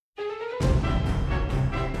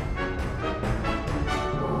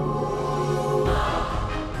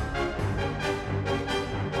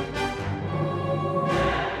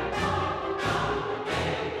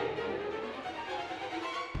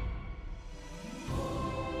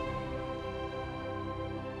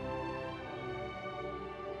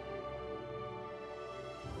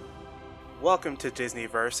Welcome to Disney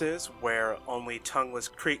Versus, where only tongueless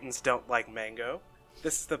cretins don't like mango.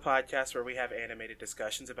 This is the podcast where we have animated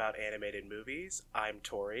discussions about animated movies. I'm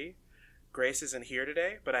Tori. Grace isn't here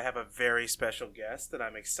today, but I have a very special guest that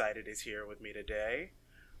I'm excited is here with me today.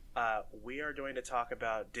 We are going to talk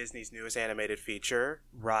about Disney's newest animated feature,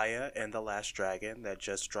 Raya and the Last Dragon, that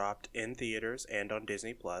just dropped in theaters and on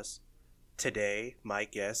Disney+. Today, my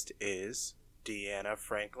guest is Deanna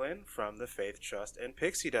Franklin from the Faith, Trust, and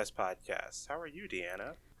Pixie Dust podcast. How are you,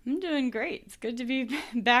 Deanna? I'm doing great. It's good to be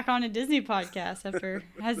back on a Disney podcast after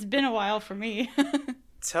has been a while for me.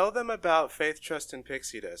 Tell them about Faith, Trust, and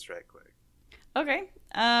Pixie Dust right quick. Okay.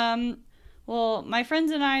 Well, my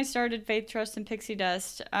friends and I started Faith, Trust, and Pixie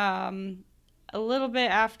Dust a little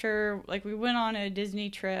bit after, we went on a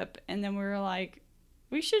Disney trip, and then we were like,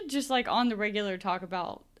 we should just, on the regular talk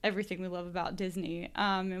about everything we love about Disney,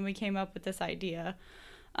 and we came up with this idea.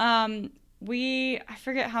 I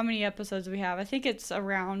forget how many episodes we have. I think it's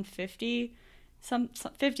around 50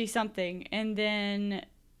 something, and then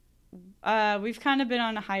we've kind of been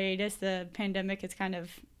on a hiatus. The pandemic has kind of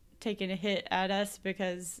taken a hit at us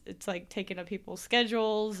because it's taking up people's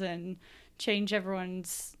schedules and change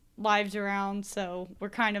everyone's lives around, so we're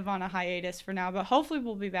kind of on a hiatus for now, but hopefully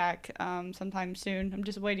we'll be back sometime soon. I'm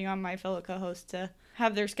just waiting on my fellow co-hosts to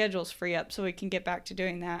have their schedules free up so we can get back to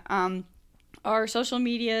doing that. Our social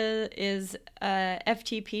media is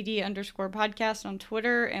FTPD_podcast on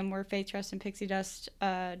Twitter, and we're Faith, Trust, and Pixie Dust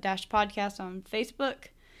 -podcast on Facebook.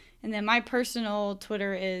 And then my personal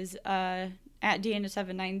Twitter is at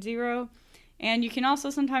Deanna790. And you can also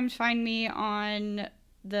sometimes find me on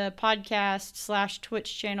the podcast /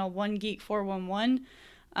 Twitch channel OneGeek411.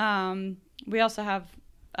 We also have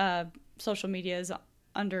social medias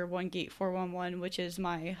under OneGeek411, which is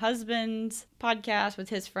my husband's podcast with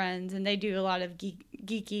his friends, and they do a lot of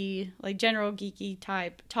geeky, general geeky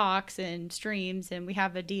type talks and streams, and we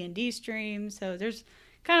have a D&D stream, so there's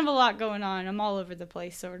kind of a lot going on. I'm all over the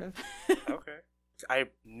place, sort of. Okay. I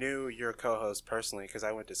knew your co-host personally because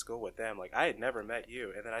I went to school with them. I had never met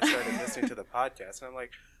you, and then I started listening to the podcast, and I'm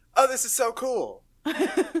like, oh, this is so cool.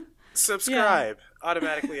 Subscribe. Yeah.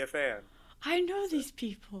 Automatically a fan. I know these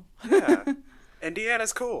people. Yeah. And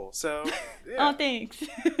Deanna's cool, so, yeah. Oh, thanks.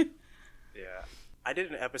 Yeah. I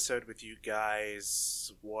did an episode with you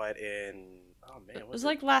guys, it was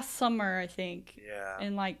last summer, I think. Yeah.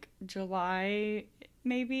 In, July,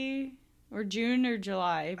 maybe? Or June or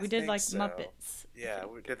July. We did, so. Muppets. Yeah,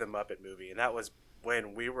 we did the Muppet movie, and that was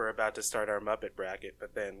when we were about to start our Muppet bracket,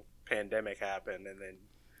 but then pandemic happened, and then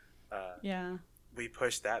yeah, we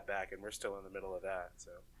pushed that back, and we're still in the middle of that, so.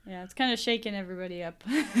 Yeah, it's kind of shaking everybody up.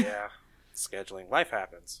 Yeah, scheduling. Life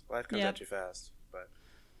happens. Life comes at you fast, but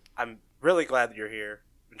I'm really glad that you're here.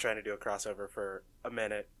 Been trying to do a crossover for a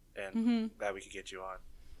minute, and glad we could get you on.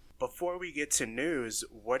 Before we get to news,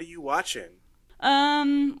 what are you watching?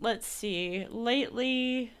 Let's see.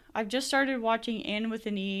 Lately, I've just started watching Anne with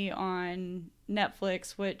an E on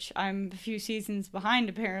Netflix, which I'm a few seasons behind,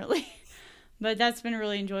 apparently. But that's been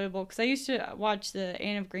really enjoyable, because I used to watch the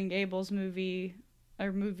Anne of Green Gables movies,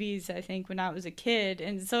 I think, when I was a kid.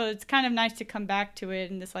 And so it's kind of nice to come back to it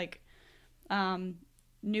in this,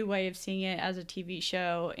 new way of seeing it as a TV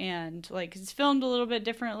show. And, it's filmed a little bit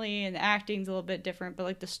differently, and the acting's a little bit different,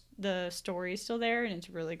 but, the story's still there, and it's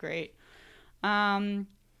really great.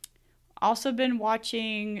 Also been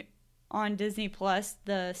watching on Disney Plus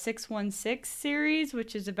the 616 series,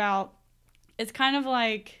 which is it's kind of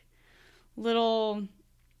little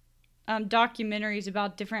documentaries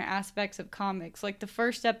about different aspects of comics. The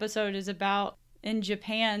first episode is about, in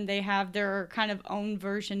Japan, they have their kind of own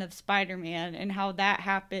version of Spider-Man and how that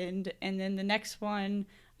happened. And then the next one,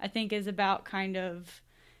 I think, is about kind of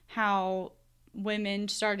how women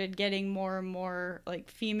started getting more and more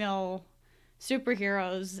female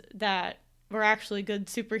superheroes that were actually good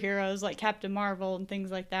superheroes, like Captain Marvel and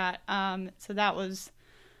things like that. So that was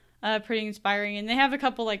pretty inspiring. And they have a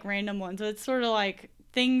couple random ones. So it's sort of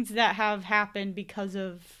things that have happened because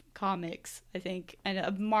of comics, I think,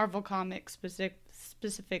 and Marvel comics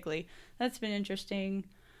specifically. That's been interesting.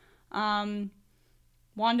 WandaVision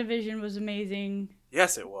was amazing.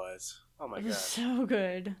 Yes, it was. Oh my god. It was so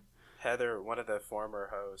good. Heather, one of the former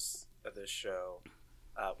hosts of this show,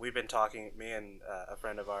 we've been talking, me and a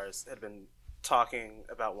friend of ours had been talking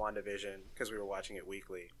about WandaVision because we were watching it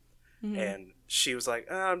weekly. Mm-hmm. And she was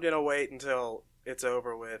like, I'm going to wait until it's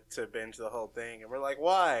over with to binge the whole thing. And we're like,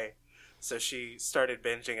 why? So she started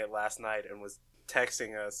binging it last night and was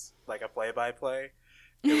texting us a play-by-play.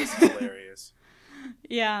 It was hilarious.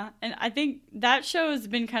 Yeah, and I think that show has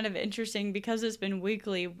been kind of interesting because it's been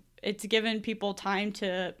weekly. it's given people time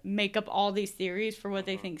to make up all these theories for what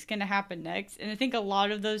they think is going to happen next. And I think a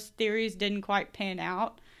lot of those theories didn't quite pan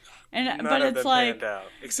out. None of them panned out,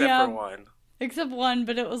 except for one. Except one,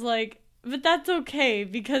 but it was like, but that's okay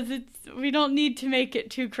because we don't need to make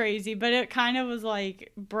it too crazy. But it kind of was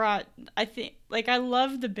like I think, like, I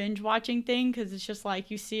love the binge watching thing because it's just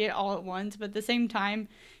like you see it all at once. But at the same time,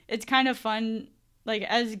 it's kind of fun. Like,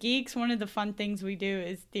 as geeks, one of the fun things we do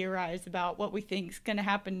is theorize about what we think is going to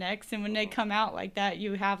happen next. And when they come out like that,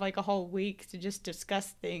 you have like a whole week to just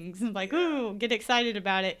discuss things and like, ooh, get excited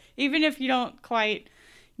about it. Even if you don't quite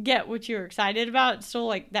get what you're excited about, it's still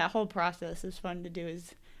like that whole process is fun to do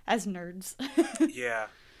as nerds. Yeah,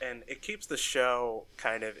 and it keeps the show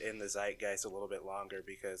kind of in the zeitgeist a little bit longer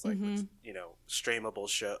because, like, with, streamable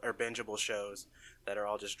show or bingeable shows that are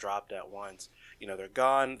all just dropped at once, they're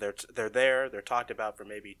gone, they're there, they're talked about for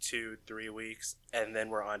maybe 2-3 weeks, and then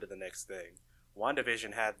we're on to the next thing.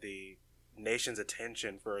 WandaVision had the nation's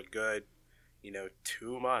attention for a good,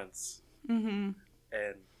 2 months, and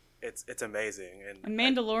it's amazing. And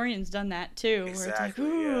Mandalorian's done that too. Exactly.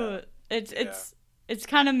 Where it's like, ooh, it's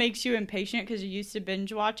kind of makes you impatient because you're used to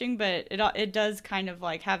binge watching, but it does kind of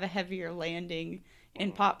like have a heavier landing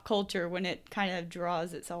in pop culture when it kind of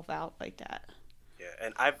draws itself out like that. Yeah,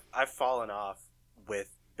 and I've fallen off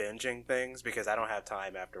with binging things because I don't have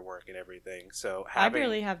time after work and everything. So I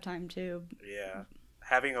barely have time too. Yeah,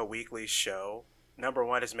 having a weekly show, number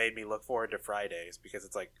one, has made me look forward to Fridays because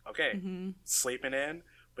it's like, okay, sleeping in,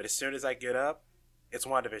 but as soon as I get up, it's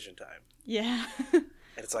WandaVision time. Yeah.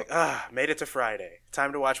 And it's like, made it to Friday.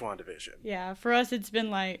 Time to watch WandaVision. Yeah, for us, it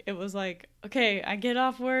was like, okay, I get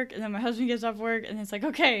off work, and then my husband gets off work, and it's like,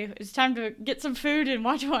 okay, it's time to get some food and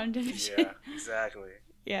watch WandaVision. Yeah, exactly.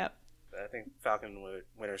 Yeah. I think Falcon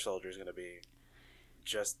Winter Soldier is going to be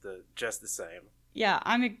just the same. Yeah,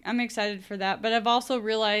 I'm excited for that, but I've also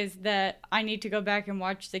realized that I need to go back and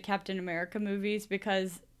watch the Captain America movies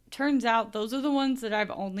because turns out those are the ones that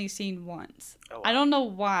I've only seen once. Oh, wow. I don't know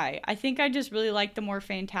why. I think I just really like the more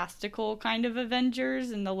fantastical kind of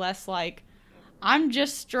Avengers and the less like, I'm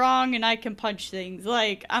just strong and I can punch things.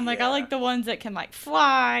 Like, I like the ones that can like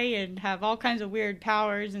fly and have all kinds of weird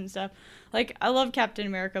powers and stuff. Like, I love Captain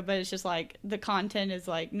America, but it's just like the content is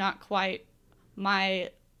like not quite my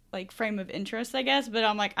like frame of interest, I guess. But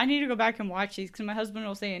I'm like, I need to go back and watch these because my husband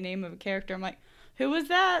will say a name of a character. I'm like, who was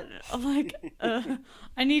that? I'm like,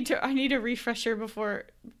 I need a refresher before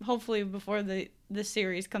the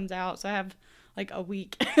series comes out. So I have like a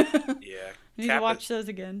week. Yeah. I need to watch those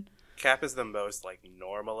again. Cap is the most like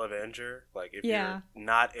normal Avenger. Like if you're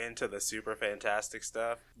not into the super fantastic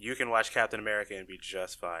stuff, you can watch Captain America and be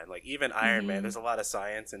just fine. Like even Iron Man, there's a lot of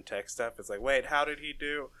science and tech stuff. It's like, wait, how did he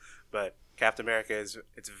do? But Captain America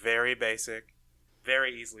it's very basic,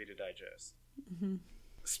 very easily to digest. Mm-hmm.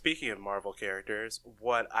 Speaking of Marvel characters,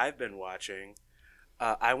 what I've been watching,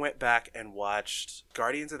 I went back and watched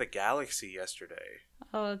Guardians of the Galaxy yesterday.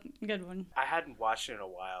 Oh, good one. I hadn't watched it in a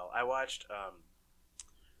while. I watched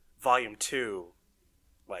Volume 2,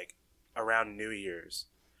 like, around New Year's.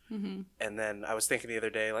 Mm-hmm. And then I was thinking the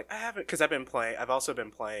other day, like, because I've also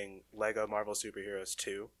been playing Lego Marvel Superheroes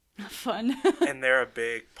 2. Fun. And they're a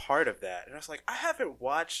big part of that. And I was like, I haven't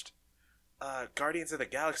watched Guardians of the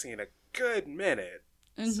Galaxy in a good minute.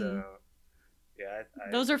 Mm-hmm. So, yeah.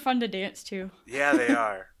 Those are fun to dance to. Yeah, they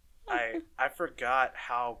are. I forgot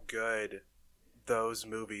how good those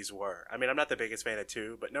movies were. I mean, I'm not the biggest fan of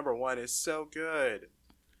 2, but number 1 is so good.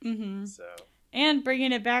 Mm-hmm. So. And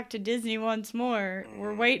bringing it back to Disney once more,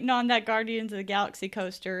 we're waiting on that Guardians of the Galaxy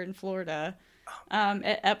coaster in Florida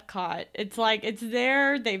at Epcot. It's like, it's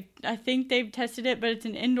there. I think they've tested it, but it's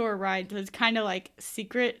an indoor ride, so it's kind of like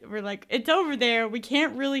secret. We're like, it's over there. We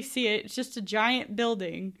can't really see it. It's just a giant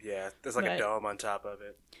building. Yeah, there's like a dome on top of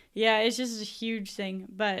it. Yeah, it's just a huge thing.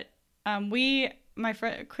 But my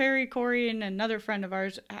friend Clary, Corey, and another friend of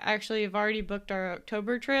ours actually have already booked our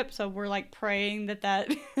October trip, so we're like praying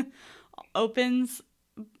that opens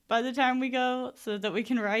by the time we go so that we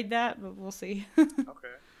can ride that, but we'll see. Okay.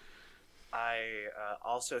 I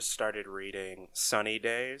also started reading Sunny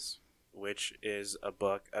Days, which is a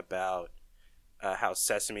book about how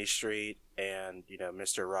Sesame Street and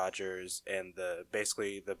Mr. Rogers and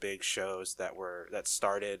basically the big shows that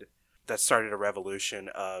started a revolution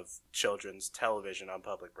of children's television on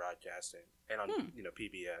public broadcasting and on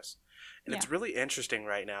PBS. And it's really interesting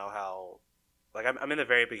right now how, like, I'm in the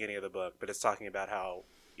very beginning of the book, but it's talking about how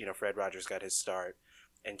Fred Rogers got his start,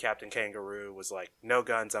 and Captain Kangaroo was like, no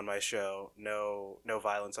guns on my show, no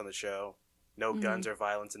violence on the show, no guns or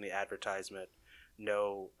violence in the advertisement,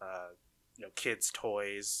 no kids'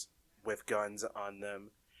 toys with guns on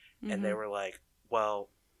them. And they were like, well,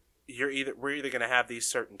 we're either going to have these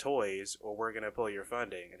certain toys or we're going to pull your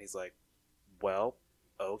funding. And he's like, well,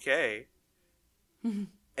 okay.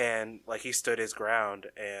 And like he stood his ground,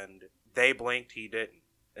 and they blinked, he didn't.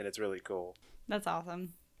 And it's really cool. That's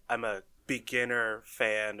awesome. I'm a beginner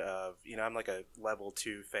fan of, I'm like a level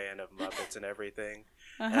 2 fan of Muppets and everything.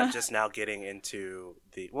 And I'm just now getting into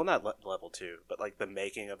not level 2, but like the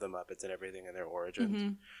making of the Muppets and everything and their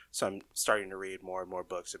origins. So I'm starting to read more and more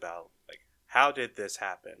books about like, how did this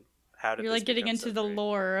happen? How did you're like getting into the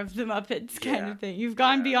lore of the Muppets kind of thing. You've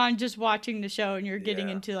gone beyond just watching the show, and you're getting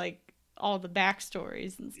into like all the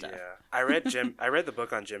backstories and stuff. Yeah, I read the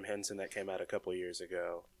book on Jim Henson that came out a couple years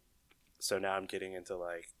ago. So now I'm getting into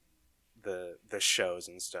like the shows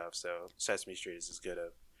and stuff. So Sesame Street is as good a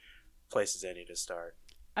place as any to start.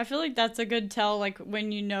 I feel like that's a good tell, like,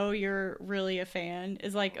 when you know you're really a fan,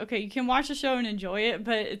 is like, okay, you can watch the show and enjoy it,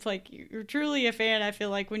 but it's like, you're truly a fan, I feel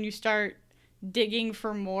like, when you start digging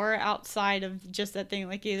for more outside of just that thing,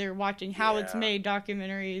 like either watching how it's made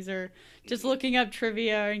documentaries or just looking up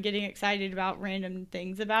trivia and getting excited about random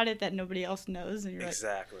things about it that nobody else knows, and you're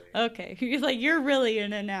exactly. Like, okay, you're really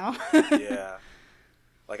in it now. Yeah.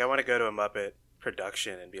 Like, I want to go to a Muppet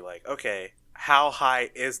production and be like, okay, how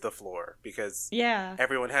high is the floor? Because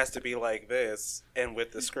everyone has to be like this, and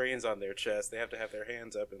with the screens on their chest, they have to have their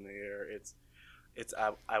hands up in the air.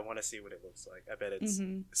 I want to see what it looks like. I bet it's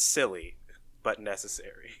silly, but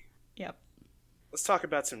necessary. Yep. Let's talk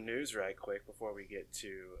about some news right quick before we get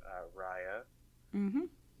to Raya.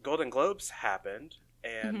 Golden Globes happened,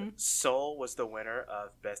 and Soul was the winner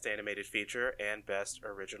of Best Animated Feature and Best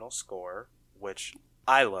Original Score, which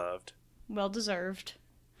I loved. Well deserved.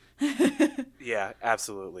 Yeah,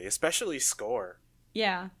 absolutely. Especially score.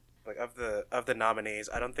 Yeah. Like of the nominees,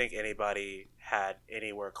 I don't think anybody had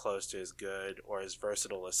anywhere close to as good or as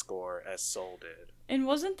versatile a score as Soul did. And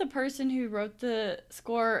wasn't the person who wrote the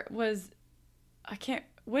score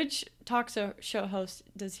which talk show host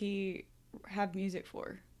does he have music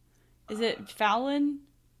for? Is it Fallon?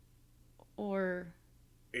 Or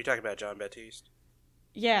are you talking about Jon Batiste?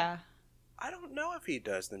 Yeah. I don't know if he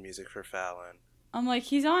does the music for Fallon. I'm like,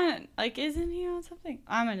 he's on, like, isn't he on something?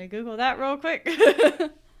 I'm going to Google that real quick.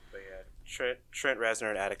 But yeah, Trent Reznor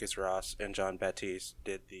and Atticus Ross and Jon Batiste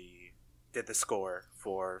did the score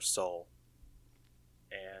for Soul.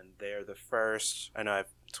 And they're the first, I know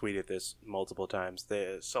I've tweeted this multiple times,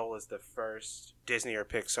 Soul is the first Disney or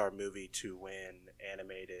Pixar movie to win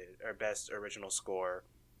animated or Best Original Score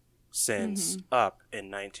since Up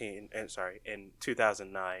in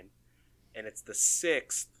 2009. And it's the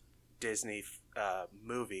 6th Disney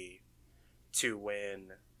movie to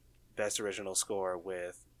win Best Original Score,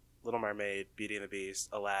 with Little Mermaid, Beauty and the Beast,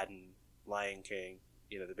 Aladdin, Lion King,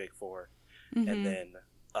 the big 4, and then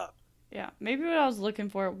Up. Yeah, maybe what I was looking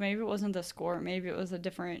for, maybe it wasn't the score, maybe it was a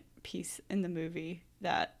different piece in the movie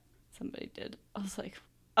that somebody did. I was like,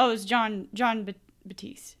 oh, it's Jon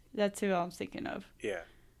Batiste. That's who I was thinking of. Yeah.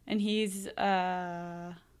 And he's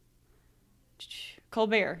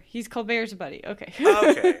Colbert. He's Colbert's buddy. Okay.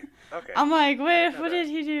 Okay. I'm like, what did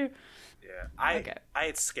he do? Yeah. I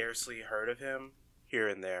had scarcely heard of him here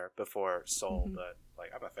and there before Soul, but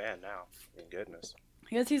like I'm a fan now. Thank goodness.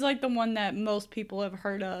 I guess he's like the one that most people have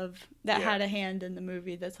heard of that had a hand in the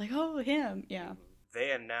movie. That's like, oh, him. Yeah.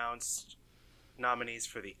 They announced nominees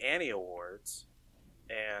for the Annie Awards,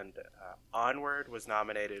 and Onward was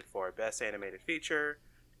nominated for Best Animated Feature,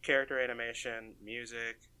 Character Animation,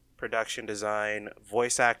 Music, Production Design,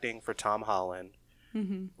 Voice Acting for Tom Holland,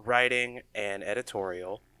 Writing, and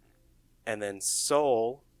Editorial. And then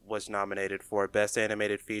Soul was nominated for Best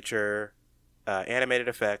Animated Feature, Animated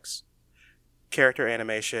Effects, Character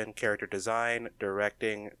Animation, Character Design,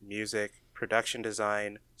 Directing, Music, Production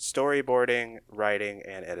Design, Storyboarding, Writing,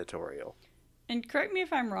 and Editorial. And correct me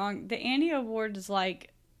if I'm wrong, the Annie Award is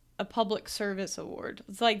like a public service award.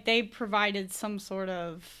 It's like they provided some sort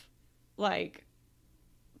of like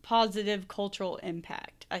positive cultural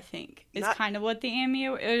impact, I think, is kind of what the Annie,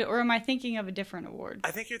 or am I thinking of a different award?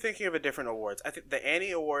 I think you're thinking of a different awards. I think the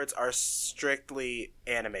Annie Awards are strictly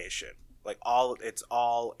animation. Like it's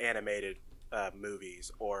all animated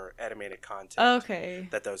movies or animated content. Okay.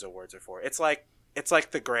 That those awards are for. It's like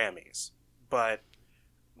the Grammys, but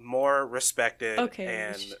more respected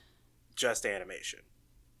and just animation.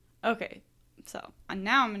 Okay. So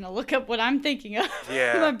now I'm going to look up what I'm thinking of.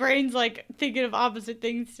 Yeah. My brain's like thinking of opposite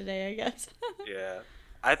things today, I guess. Yeah.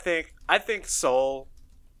 I think Soul,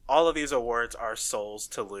 all of these awards are Soul's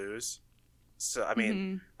to lose. So, I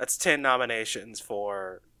mean, that's 10 nominations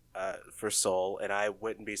for Soul, and I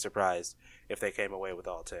wouldn't be surprised if they came away with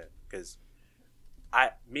all 10, because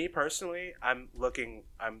Me personally, I'm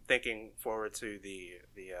thinking forward to the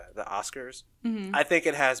Oscars. Mm-hmm. I think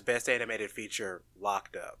it has Best Animated Feature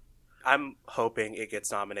locked up. I'm hoping it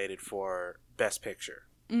gets nominated for Best Picture,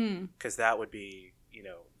 because that would be,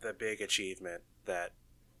 the big achievement that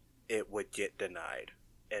it would get denied.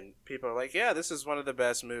 And people are like, yeah, this is one of the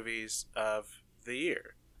best movies of the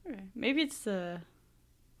year. Okay. Maybe it's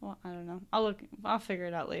well, I don't know. I'll figure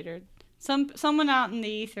it out later. Someone out in the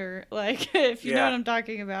ether, like, if you know what I'm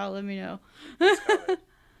talking about, let me know.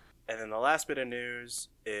 And then the last bit of news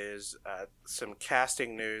is some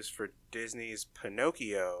casting news for Disney's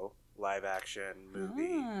Pinocchio live-action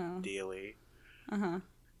movie dealy. Uh-huh.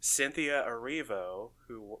 Cynthia Erivo,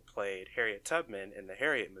 who played Harriet Tubman in the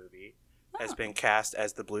Harriet movie, has been cast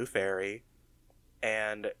as the Blue Fairy.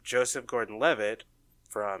 And Joseph Gordon-Levitt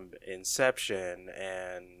from Inception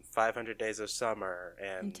and 500 Days of Summer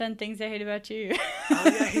and 10 Things I Hate About You. Oh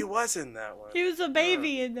yeah, he was in that one. He was a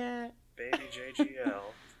baby in that. Baby JGL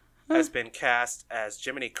has been cast as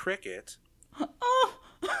Jiminy Cricket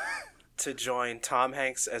to join Tom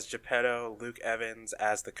Hanks as Geppetto, Luke Evans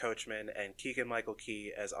as the Coachman, and Keegan-Michael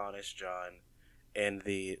Key as Honest John in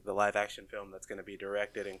the live-action film that's going to be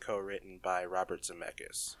directed and co-written by Robert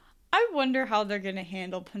Zemeckis. I wonder how they're going to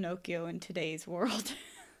handle Pinocchio in today's world.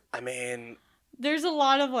 I mean, there's a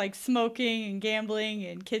lot of, like, smoking and gambling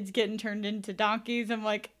and kids getting turned into donkeys. I'm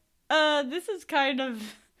like, this is kind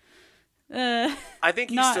of... I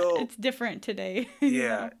think it's different today.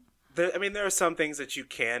 Yeah. There are some things that you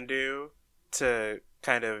can do to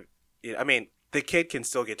kind of... the kid can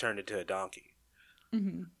still get turned into a donkey.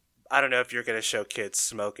 Mm-hmm. I don't know if you're going to show kids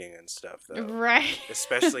smoking and stuff, though. Right.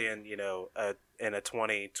 Especially in, in a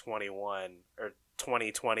 2021 or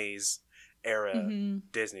 2020s era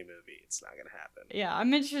Disney movie. It's not going to happen. Yeah,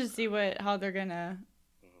 I'm interested to see how they're going to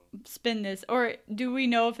spin this. Or do we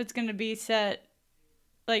know if it's going to be set,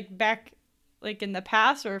 like, back, like, in the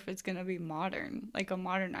past, or if it's going to be modern, like a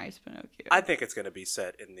modernized Pinocchio? I think it's going to be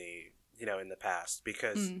set in the, in the past,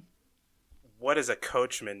 because what does a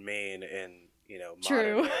coachman mean in...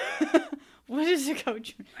 True. What is a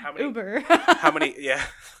coachman? Uber. how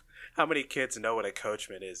many kids know what a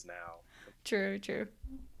coachman is now? True.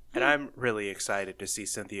 And I'm really excited to see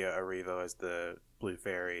Cynthia Erivo as the Blue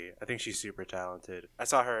Fairy. I think she's super talented. I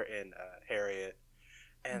saw her in Harriet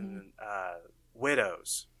and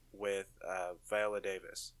Widows with Viola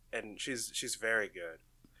Davis, and she's very good.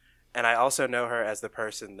 And I also know her as the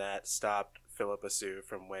person that stopped Philippa Sue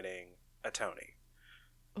from winning a Tony.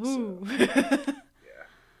 Ooh. So, yeah.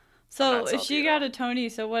 So if she got a Tony,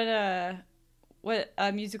 so what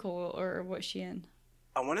musical or what's she in?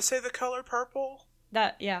 I want to say The Color Purple.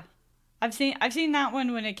 I've seen that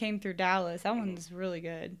one when it came through Dallas. That one's really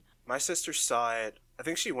good. My sister saw it. I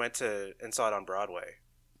think she went and saw it on Broadway.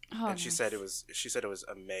 Oh, and she said it was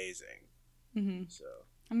amazing. Mm-hmm. So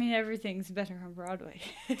everything's better on Broadway.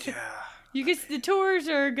 Yeah. The tours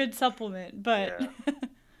are a good supplement, but yeah.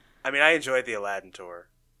 I enjoyed the Aladdin tour.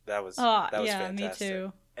 That was fantastic. Me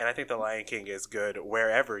too. And I think The Lion King is good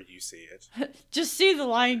wherever you see it. Just see The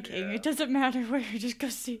Lion King. Yeah. It doesn't matter where, just go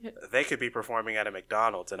see it. They could be performing at a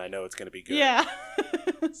McDonald's, and I know it's going to be good. Yeah.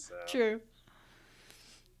 So. True.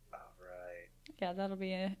 All right. Yeah, that'll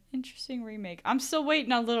be an interesting remake. I'm still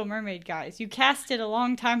waiting on Little Mermaid, guys. You cast it a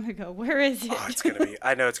long time ago. Where is it? Oh, it's going to be...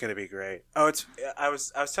 I know it's going to be great. Oh, I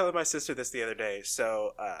was telling my sister this the other day.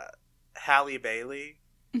 So, Halle Bailey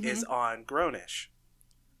is on Grownish.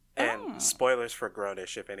 And spoilers for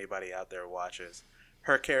Grownish if anybody out there watches.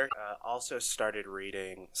 Her character also started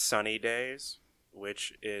reading Sunny Days,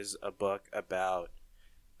 which is a book about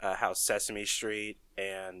how Sesame Street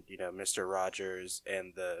and Mr. Rogers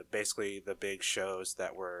and the big shows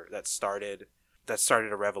that started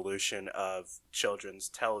a revolution of children's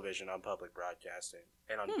television on public broadcasting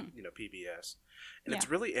and on PBS. And it's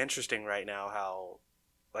really interesting right now how,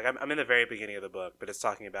 like, I'm in the very beginning of the book, but it's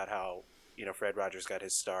talking about how Fred Rogers got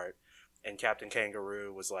his start, and Captain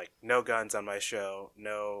Kangaroo was like, no guns on my show,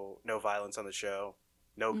 no violence on the show,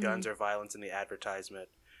 no guns or violence in the advertisement,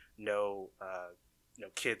 no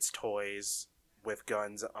kids' toys with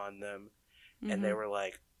guns on them. And they were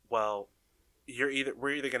like, well, we're either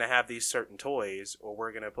going to have these certain toys or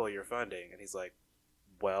we're going to pull your funding. And he's like,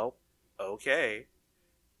 well, okay.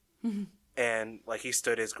 And like, he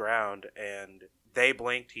stood his ground, and they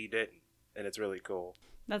blinked, he didn't. And it's really cool.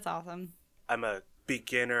 That's awesome. I'm a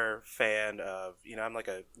beginner fan of, I'm like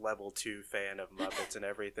a level 2 fan of Muppets and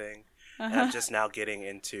everything. And I'm just now getting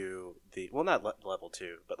into not level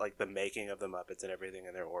 2, but like the making of the Muppets and everything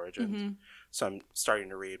and their origins. So I'm starting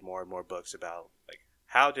to read more and more books about, like,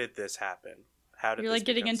 how did this happen? how did You're this like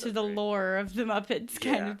getting become into so the great? lore of the Muppets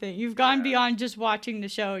kind Yeah. of thing. You've gone Yeah. beyond just watching the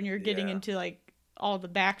show, and you're getting Yeah. into like all the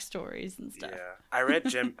backstories and stuff. Yeah, I read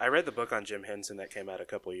the book on Jim Henson that came out a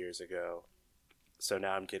couple years ago, so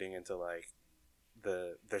now I'm getting into like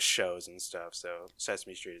the shows and stuff. So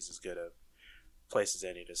Sesame Street is as good a place as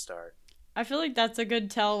any to start. I feel like that's a good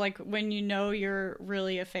tell, like, when you know you're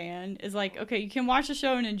really a fan, is like, okay, you can watch the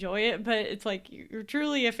show and enjoy it, but it's like, you're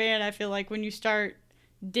truly a fan, I feel like, when you start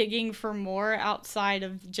digging for more outside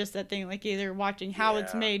of just that thing, like either watching how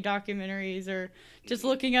it's Yeah. made documentaries or just Mhm.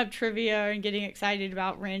 looking up trivia and getting excited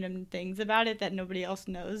about random things about it that nobody else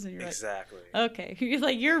knows, and you're Exactly. like, okay, you're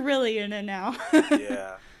like, you're really in it now.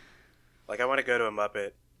 Yeah. Like I want to go to a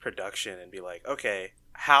Muppet production and be like, okay,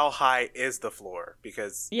 how high is the floor?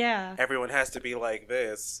 Because Yeah. everyone has to be like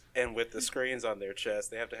this, and with the screens on their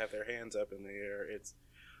chest, they have to have their hands up in the air.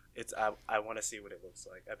 I want to see what it looks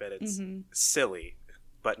like. I bet it's Mhm. silly,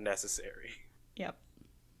 but necessary. Yep.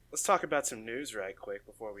 Let's talk about some news right quick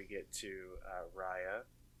before we get to Raya.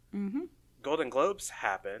 Mhm. Golden Globes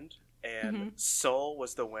happened, and Mhm. Soul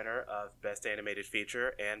was the winner of Best Animated Feature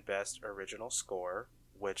and Best Original Score,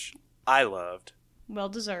 which I loved. Well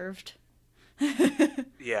deserved.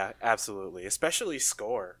 Yeah, absolutely. Especially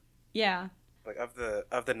score. Yeah. Like of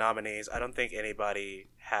the nominees, I don't think anybody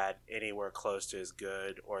had anywhere close to as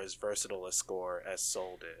good or as versatile a score as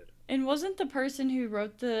Soul did. And wasn't the person who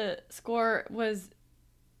wrote the score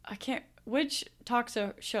which talk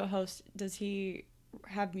show host does he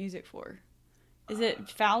have music for? Is it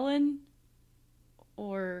Fallon?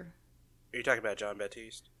 Or, Are you talking about John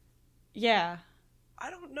Baptiste? yeah. I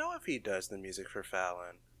don't know if he does the music for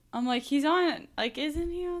Fallon. I'm like, he's on, like, isn't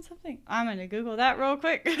he on something? I'm gonna Google that real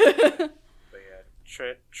quick. But yeah,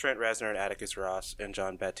 Trent Reznor and Atticus Ross and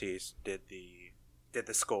John Baptiste did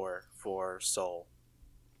the score for Soul.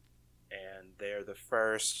 And they're the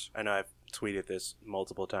first, I know I've tweeted this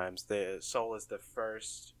multiple times, Soul is the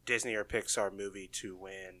first Disney or Pixar movie to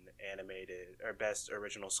win animated or best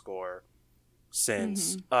original score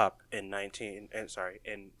since Up in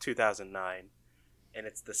 2009, and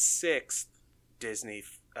it's the sixth Disney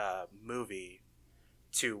movie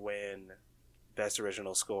to win best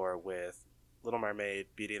original score with Little Mermaid,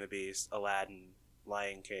 Beauty and the Beast, Aladdin,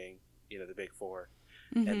 Lion King, the big four,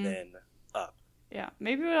 and then Up. Yeah,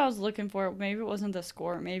 maybe what I was looking for, maybe it wasn't the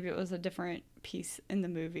score, maybe it was a different piece in the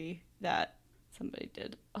movie that somebody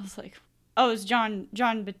did. I was like, oh, it's John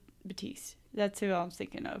Batiste. That's who I was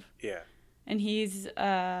thinking of. Yeah. And he's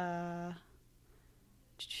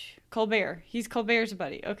Colbert. He's Colbert's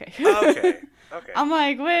buddy. Okay. Okay. I'm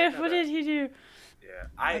like, what did he do? Yeah.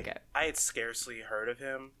 I had scarcely heard of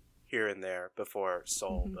him here and there before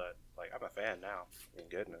Soul, but like I'm a fan now. Thank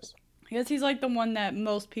goodness. I guess he's like the one that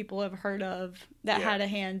most people have heard of that Yeah. had a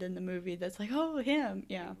hand in the movie. That's like, oh, him.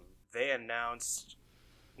 Yeah. They announced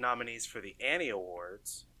nominees for the Annie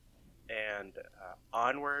Awards, and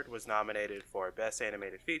Onward was nominated for Best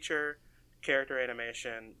Animated Feature, Character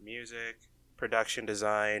Animation, Music, Production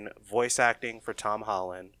Design, Voice Acting for Tom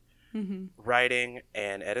Holland, Writing,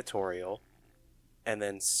 and Editorial. And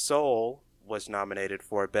then Soul was nominated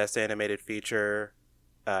for Best Animated Feature,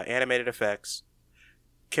 Animated Effects,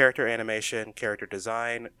 Character Animation, Character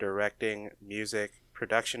Design, Directing, Music,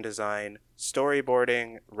 Production Design,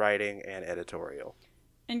 Storyboarding, Writing, and Editorial.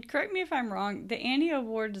 And correct me if I'm wrong, the Annie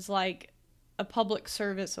Award is like a public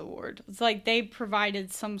service award. It's like they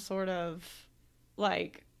provided some sort of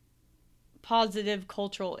like positive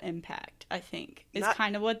cultural impact, I think. Is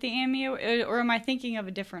kind of what the Annie, or am I thinking of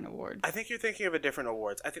a different award? I think you're thinking of a different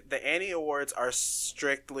awards. I think the Annie Awards are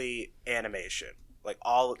strictly animation. Like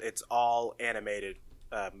it's all animated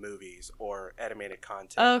movies or animated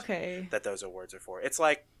content. Okay. That those awards are for. It's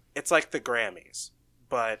like the Grammys,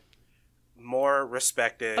 but more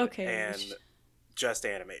respected and just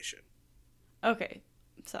animation. Okay.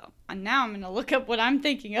 So now I'm gonna look up what I'm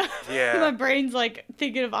thinking of. Yeah. My brain's like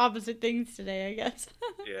thinking of opposite things today, I guess.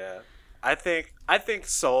 Yeah. I think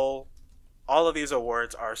Soul, all of these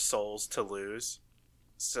awards are Soul's to lose.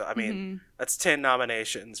 So I mean, that's 10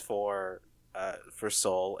 nominations for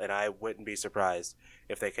Soul, and I wouldn't be surprised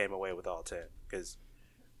if they came away with all 10, because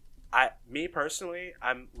me personally,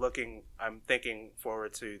 I'm thinking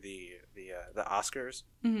forward to the Oscars.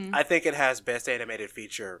 I think it has Best Animated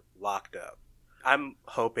Feature locked up. I'm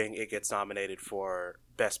hoping it gets nominated for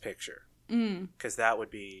Best Picture, because that would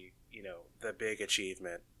be, the big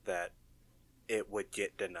achievement that it would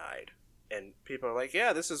get denied. And people are like,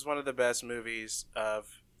 yeah, this is one of the best movies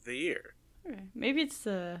of the year. Okay. Maybe it's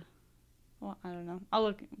I don't know.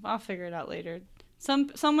 I'll figure it out later.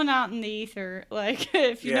 Someone out in the ether, like,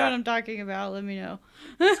 if you know what I'm talking about, let me know.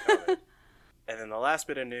 And then the last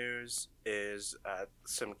bit of news is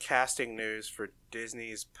some casting news for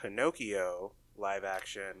Disney's Pinocchio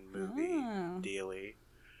live-action movie dealy.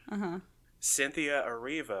 Uh-huh. Cynthia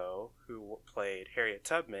Erivo, who played Harriet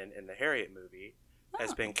Tubman in the Harriet movie,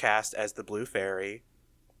 has been cast as the Blue Fairy.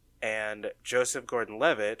 And Joseph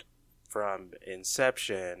Gordon-Levitt from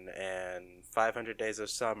Inception and 500 Days of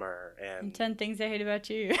Summer and 10 Things I Hate About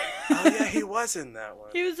You. Oh, yeah, he was in that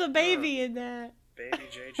one. He was a baby in that. Baby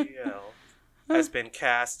JGL. Has been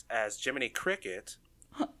cast as Jiminy Cricket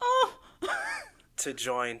to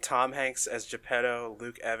join Tom Hanks as Geppetto,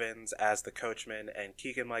 Luke Evans as the Coachman, and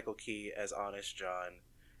Keegan-Michael Key as Honest John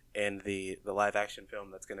in the live-action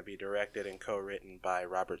film that's going to be directed and co-written by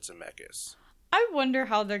Robert Zemeckis. I wonder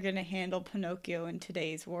how they're going to handle Pinocchio in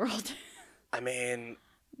today's world. I mean...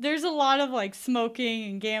 There's a lot of, like, smoking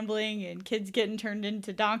and gambling and kids getting turned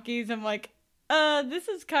into donkeys. I'm like, this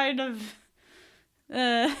is kind of...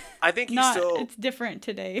 I think it's different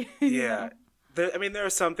today. Yeah. There are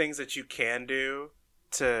some things that you can do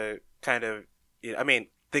to kind of...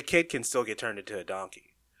 the kid can still get turned into a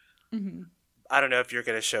donkey. Mm-hmm. I don't know if you're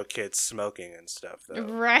going to show kids smoking and stuff, though.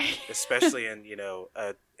 Right. Especially in,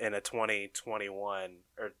 in a 2021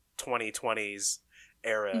 or 2020s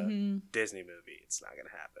era Disney movie. It's not going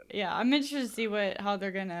to happen. Yeah, I'm interested to see how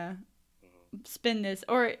they're going to spin this.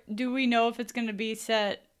 Or do we know if it's going to be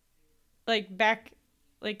set, like, back,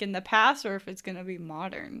 like, in the past, or if it's going to be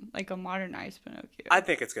modern, like a modernized Pinocchio? I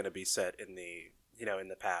think it's going to be set in the, in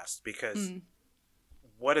the past, because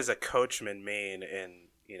what does a coachman mean in...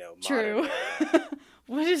 True.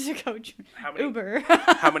 What is a coachman? Uber.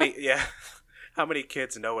 How many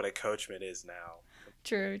kids know what a coachman is now?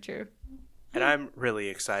 True. And I'm really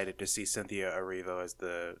excited to see Cynthia Erivo as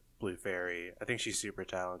the Blue Fairy. I think she's super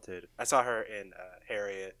talented. I saw her in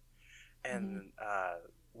Harriet and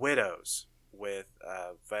Widows with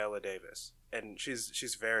Viola Davis, and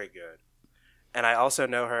she's very good. And I also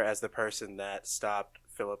know her as the person that stopped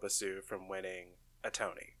Philippa Sue from winning a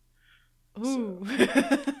Tony. Ooh. So,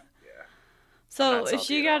 yeah. So if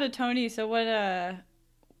she got a Tony, so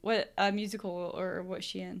what musical or what's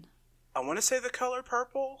she in? I want to say The Color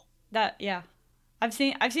Purple. I've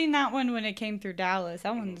seen that one when it came through Dallas.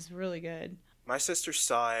 That one's really good. My sister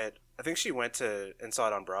saw it. I think she went and saw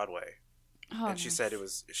it on Broadway. Oh, and she said it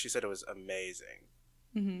was amazing.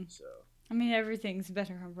 Mm-hmm. So everything's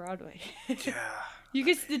better on Broadway. Yeah.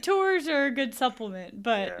 The tours are a good supplement,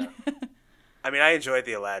 but yeah. I enjoyed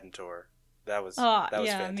the Aladdin tour. That was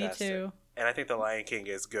fantastic. Me too. And I think The Lion King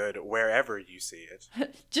is good wherever you see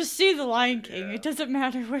it. Just see The Lion King. Yeah. It doesn't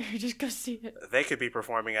matter where, just go see it. They could be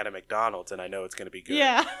performing at a McDonald's, and I know it's going to be good.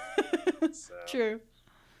 Yeah. So. True.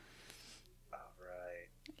 All right.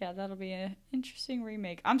 Yeah, that'll be an interesting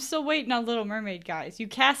remake. I'm still waiting on Little Mermaid, guys. You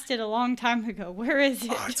cast it a long time ago. Where is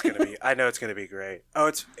it? Oh, it's going to be... I know it's going to be great.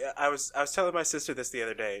 Oh, I was telling my sister this the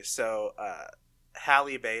other day. So,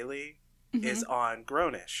 Halle Bailey is on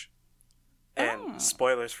Grownish. And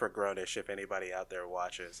spoilers for Grownish if anybody out there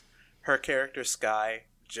watches. Her character Sky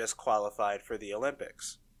just qualified for the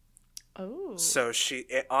Olympics. Oh. So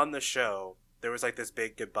on the show, there was like this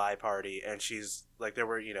big goodbye party, and she's like, there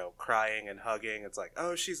were, crying and hugging. It's like,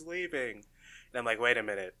 oh, she's leaving. And I'm like, wait a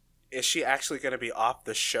minute. Is she actually going to be off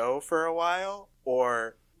the show for a while?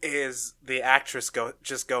 Or is the actress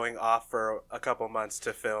just going off for a couple months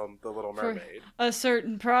to film The Little Mermaid? For a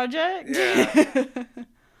certain project? Yeah.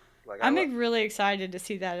 I'm really excited to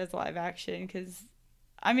see that as live action because,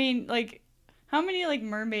 how many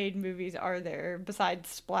mermaid movies are there besides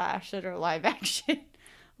Splash that are live action?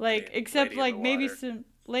 Except maybe some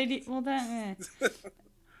Lady. Well, that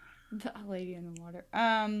the Lady in the Water.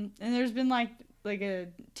 And there's been like a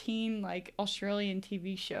teen Australian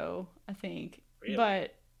TV show, I think, really?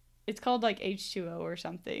 But it's called H2O or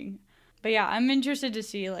something. But yeah, I'm interested to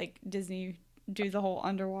see Disney do the whole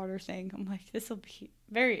underwater thing. I'm like, this will be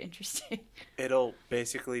very interesting. It'll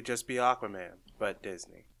basically just be Aquaman, but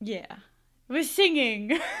Disney. Yeah. With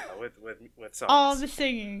singing. With songs. All the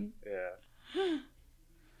singing. Yeah.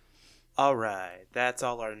 All right. That's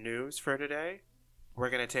all our news for today. We're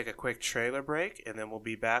going to take a quick trailer break, and then we'll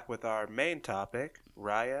be back with our main topic,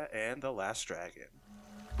 Raya and the Last Dragon.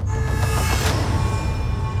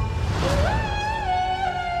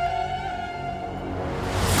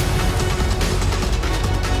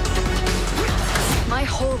 My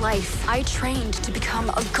whole life, I trained to become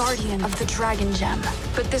a guardian of the Dragon Gem.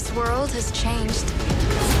 But this world has changed.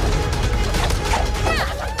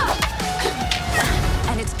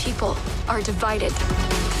 And its people are divided.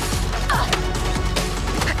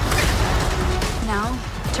 Now,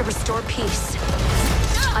 to restore peace,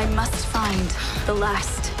 I must find the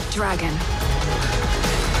last dragon.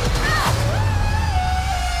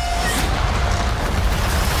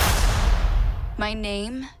 My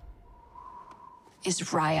name is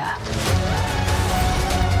Raya.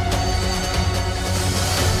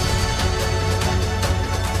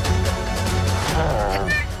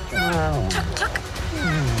 Tuck.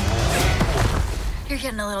 You're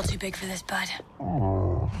getting a little too big for this, bud.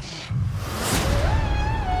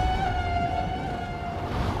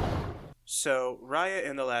 So, Raya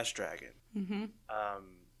and the Last Dragon.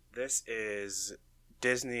 This is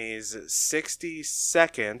Disney's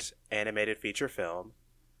 62nd animated feature film,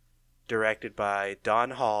 directed by Don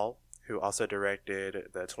Hall, who also directed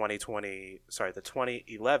the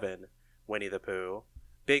 2011 Winnie the Pooh,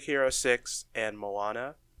 Big Hero 6, and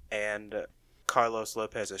Moana, and Carlos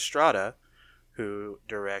Lopez Estrada, who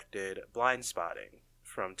directed Blind Spotting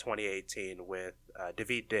from 2018 with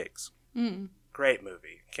Daveed Diggs. Great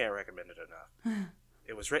movie. Can't recommend it enough.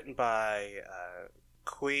 It was written by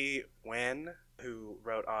Qui Nguyen, who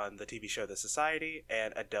wrote on the TV show The Society,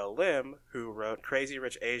 and Adele Lim, who wrote Crazy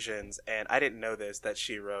Rich Asians, and I didn't know this, that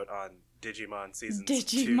she wrote on Digimon seasons 2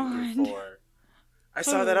 through 4. I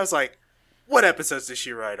saw that, I was like, what episodes did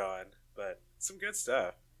she write on? But some good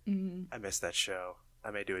stuff. I missed that show. I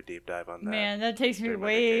may do a deep dive on that. Man, that takes me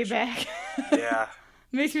way back. Yeah.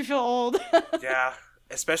 Makes me feel old. Yeah.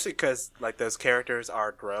 Especially because, like, those characters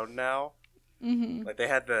are grown now. Like,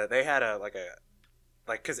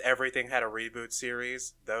 because everything had a reboot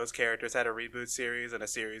series. Those characters had a reboot series and a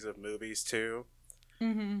series of movies, too.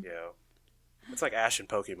 You know, it's like Ash and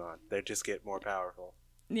Pokemon. They just get more powerful.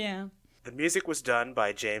 Yeah. The music was done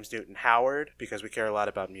by James Newton Howard, because we care a lot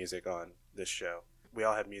about music on this show. We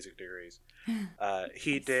all have music degrees.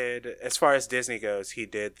 He did, as far as Disney goes, he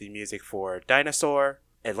did the music for Dinosaur,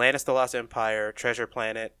 Atlantis the Lost Empire, Treasure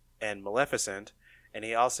Planet, and Maleficent. And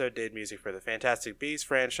he also did music for the Fantastic Beasts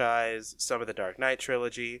franchise, some of the Dark Knight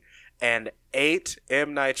trilogy, and 8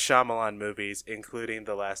 M. Night Shyamalan movies, including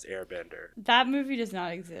The Last Airbender. That movie does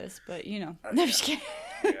not exist, but, you know. I'm just kidding.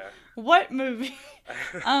 Yeah. What movie?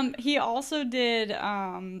 He also did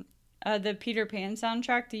the Peter Pan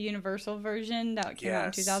soundtrack, the Universal version that came out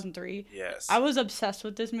in 2003. Yes. I was obsessed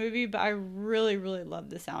with this movie, but I really, really love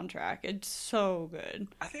the soundtrack. It's so good.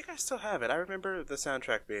 I think I still have it. I remember the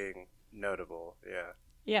soundtrack being notable. Yeah.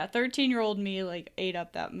 Yeah, 13-year-old me, like, ate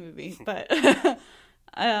up that movie. But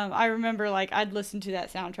I remember, like, I'd listen to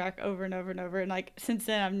that soundtrack over and over and over. And, like, since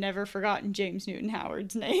then, I've never forgotten James Newton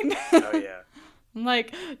Howard's name. Oh, yeah. I'm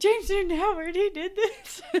like, James Newton Howard, he did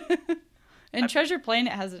this. And Treasure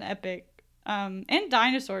Planet has an epic, and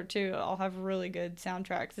Dinosaur, too, all have really good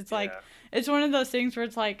soundtracks. It's like, it's one of those things where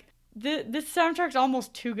it's like, this soundtrack's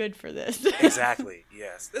almost too good for this. Exactly,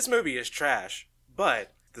 yes. This movie is trash,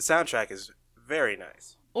 but the soundtrack is very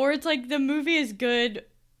nice. Or it's like, the movie is good,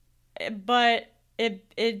 but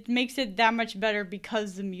it makes it that much better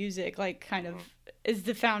because the music, like, kind of is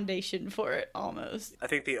the foundation for it, almost. I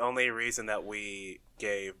think the only reason that we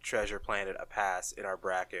gave Treasure Planet a pass in our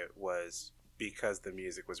bracket was because the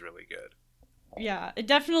music was really good. Yeah, it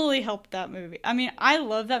definitely helped that movie. I mean, I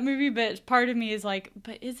love that movie, but part of me is like,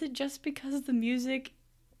 but is it just because the music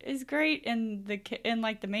is great and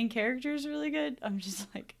like the main character is really good? I'm just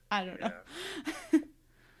like, I don't know.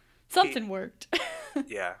 Something worked.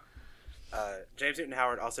 Yeah. James Newton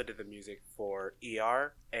Howard also did the music for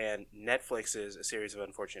ER and Netflix's A Series of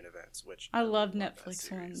Unfortunate Events, which I love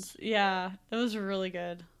Netflix ones. Yeah, those are really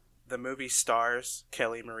good. The movie stars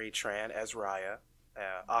Kelly Marie Tran as Raya,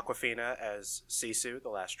 Awkwafina as Sisu, the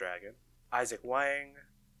Last Dragon, Isaac Wang,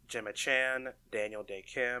 Gemma Chan, Daniel Dae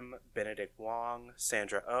Kim, Benedict Wong,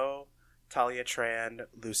 Sandra Oh, Talia Tran,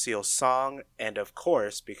 Lucille Song, and of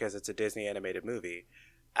course, because it's a Disney animated movie,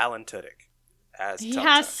 Alan Tudyk. He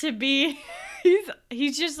has to be.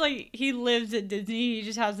 He's just like, he lives at Disney. He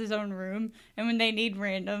just has his own room, and when they need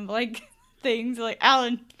random like things, like,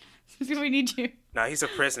 Alan, we need you. No, he's a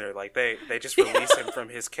prisoner. Like, they just release him from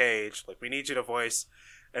his cage. Like, we need you to voice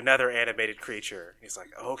another animated creature. He's like,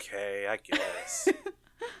 okay, I guess.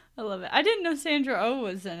 I love it. I didn't know Sandra Oh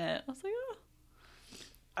was in it. I was like, oh.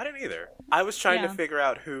 I didn't either. I was trying to figure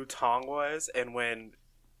out who Tong was, and when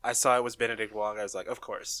I saw it was Benedict Wong, I was like, of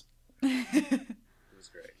course. It was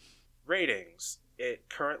great. Ratings. It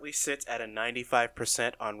currently sits at a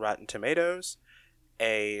 95% on Rotten Tomatoes,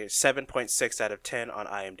 a 7.6 out of 10 on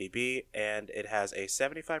IMDb, and it has a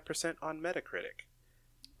 75% on Metacritic.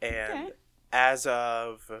 And as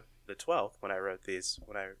of the 12th, when I wrote these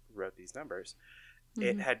numbers,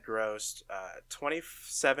 it had grossed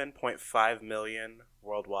 $27.5 million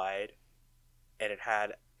worldwide, and it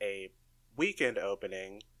had a weekend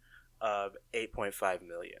opening of $8.5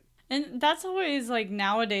 million. And that's always, like,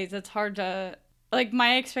 nowadays, it's hard to, like,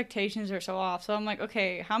 my expectations are so off. So I'm like,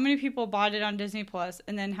 okay, how many people bought it on Disney Plus,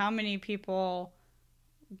 and then how many people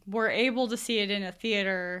were able to see it in a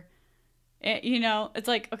theater, you know, it's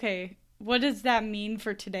like, okay, what does that mean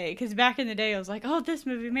for today? Because back in the day, it was like, oh, this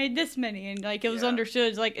movie made this many. And, like, it was understood.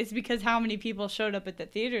 It's like, it's because how many people showed up at the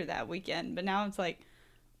theater that weekend. But now it's like,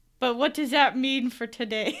 but what does that mean for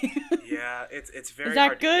today? Yeah, it's very Is that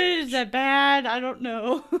hard to good? gauge. Is that bad? I don't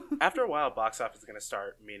know. After a while, box office is going to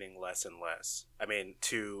start meaning less and less. I mean,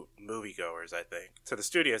 to moviegoers, I think. To the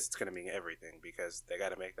studios, it's going to mean everything because they got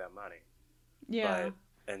to make that money. Yeah.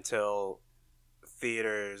 But until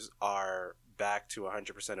theaters are back to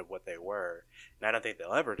 100% of what they were, and I don't think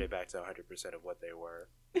they'll ever get back to 100% of what they were,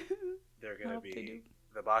 they're going to be...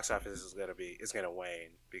 The box office is going to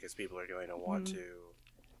wane because people are going to want to...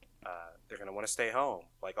 they're going to want to stay home.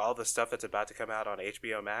 Like all the stuff that's about to come out on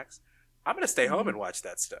HBO Max, I'm going to stay home and watch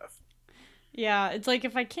that stuff. Yeah, it's like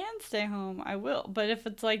if I can stay home, I will. But if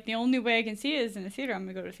it's like the only way I can see it is in a theater, I'm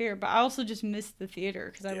going to go to theater. But I also just miss the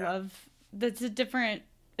theater because I love... That's a different...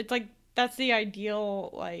 It's like, that's the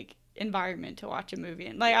ideal, like, environment to watch a movie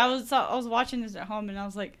in. Like, I was watching this at home and I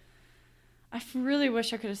was like, I really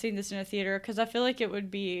wish I could have seen this in a theater because I feel like it would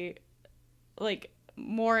be, like...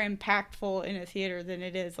 more impactful in a theater than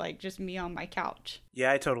it is like just me on my couch.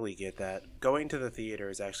 Yeah, I totally get that. Going to the theater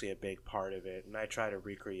is actually a big part of it, and I try to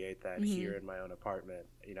recreate that here in my own apartment.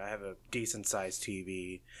 You know, I have a decent sized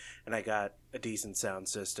TV, and I got a decent sound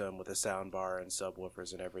system with a sound bar and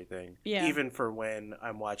subwoofers and everything. Yeah. Even for when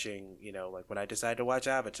I'm watching, you know, like when I decide to watch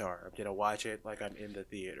Avatar, I'm gonna watch it like I'm in the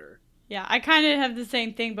theater. Yeah, I kind of have the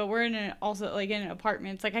same thing, but we're in an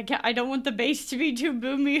apartment. It's like I don't want the bass to be too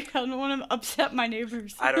boomy. I don't want to upset my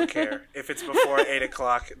neighbors. I don't care if it's before 8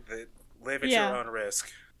 o'clock. Live at your own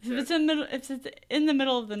risk. If it's in the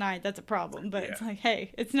middle of the night, that's a problem. But it's like,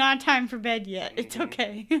 hey, it's not time for bed yet. It's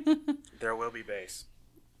okay. There will be bass.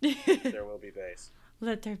 There will be bass.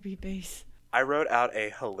 Let there be bass. I wrote out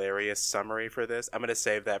a hilarious summary for this. I'm going to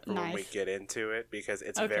save that for when we get into it because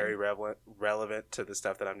it's very relevant to the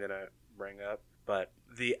stuff that I'm going to bring up. But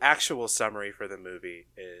the actual summary for the movie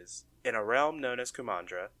is, in a realm known as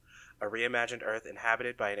Kumandra, a reimagined Earth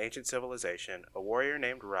inhabited by an ancient civilization, a warrior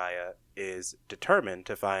named Raya is determined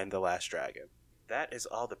to find the last dragon. That is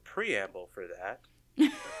all the preamble for that.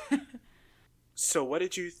 So what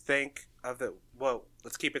did you think of the... Well,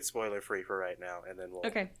 let's keep it spoiler-free for right now, and then we'll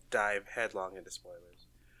dive headlong into spoilers.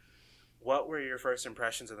 What were your first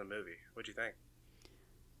impressions of the movie? What'd you think?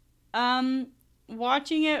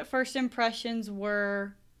 Watching it, first impressions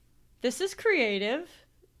were, this is creative.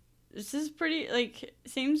 This is pretty, like,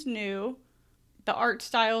 seems new. The art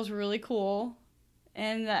style's really cool.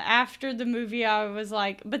 And after the movie, I was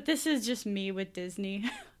like, but this is just me with Disney.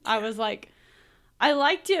 I was like... I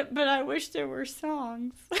liked it, but I wish there were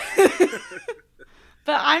songs.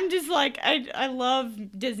 But I'm just like, I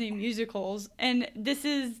love Disney musicals, and this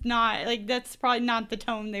is not, like, that's probably not the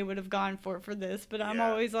tone they would have gone for this, but I'm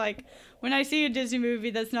always like, when I see a Disney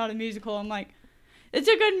movie that's not a musical, I'm like, it's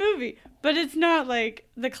a good movie, but it's not, like,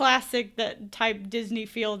 the classic that type Disney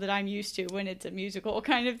feel that I'm used to when it's a musical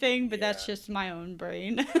kind of thing, but that's just my own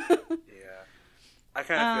brain. Yeah. I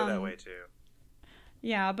kind of feel that way, too.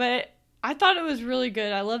 Yeah, but... I thought it was really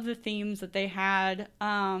good. I love the themes that they had.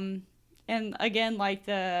 And again, like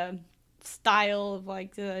the style of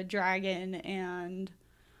like the dragon and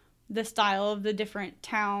the style of the different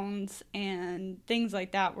towns and things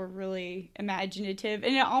like that were really imaginative.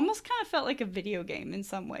 And it almost kind of felt like a video game in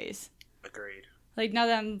some ways. Agreed. Like now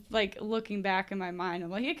that I'm like looking back in my mind,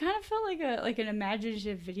 I'm like, it kind of felt like an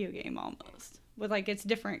imaginative video game almost. With like its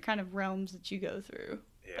different kind of realms that you go through.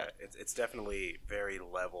 Yeah, it's definitely very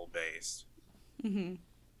level-based. Mm-hmm.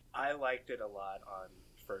 I liked it a lot on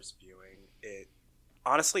first viewing.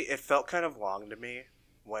 Honestly, it felt kind of long to me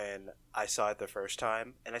when I saw it the first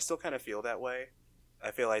time, and I still kind of feel that way.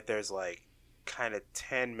 I feel like there's like kind of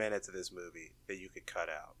 10 minutes of this movie that you could cut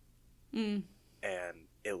out, and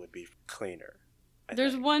it would be cleaner.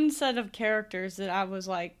 There's one set of characters that I was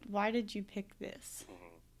like, why did you pick this?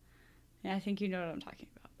 Mm-hmm. And I think you know what I'm talking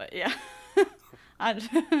about, but yeah.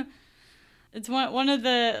 It's one of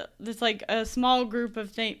there's like a small group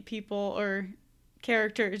of people or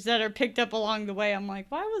characters that are picked up along the way. I'm like,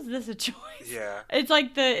 why was this a choice? Yeah. It's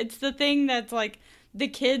like it's the thing that's like the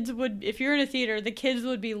kids would, if you're in a theater, the kids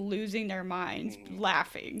would be losing their minds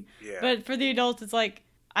laughing. Yeah. But for the adults, it's like,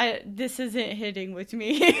 this isn't hitting with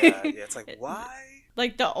me. Yeah, it's like, why?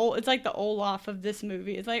 It's like the Olaf of this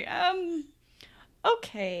movie. It's like,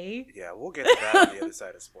 okay. Yeah, we'll get to that on the other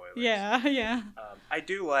side of spoilers. Yeah. I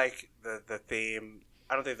do like the theme.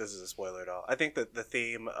 I don't think this is a spoiler at all. I think that the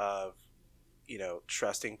theme of, you know,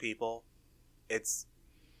 trusting people,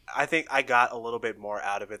 I think I got a little bit more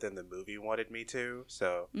out of it than the movie wanted me to.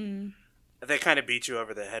 So they kind of beat you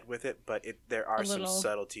over the head with it, but there are some little.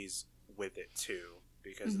 subtleties with it too,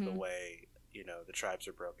 because of the Mhm. way, the tribes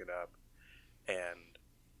are broken up, and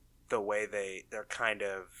the way they're kind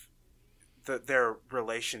of their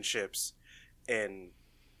relationships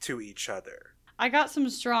to each other. I got some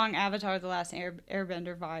strong Avatar: The Last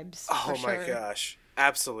Airbender vibes. Oh for my sure. gosh,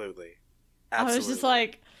 absolutely. I was just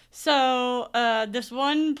like, so this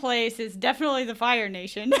one place is definitely the Fire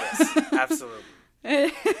Nation. Yes, absolutely.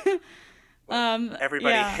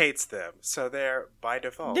 Everybody yeah. hates them, so they're by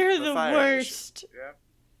default They're the Fire worst. Nation.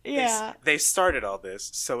 Yeah. They started all this,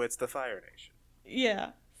 so it's the Fire Nation.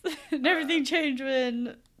 Yeah. And everything changed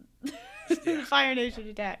when the Fire Nation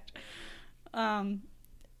attacked.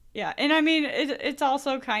 Yeah, and I mean, it's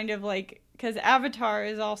also kind of like, because Avatar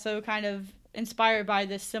is also kind of inspired by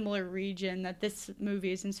this similar region that this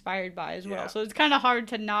movie is inspired by as well. Yeah. So it's kind of hard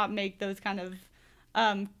to not make those kind of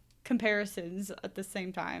comparisons at the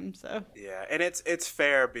same time. So Yeah, and it's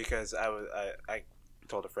fair because I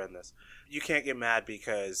told a friend this. You can't get mad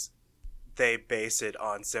because they base it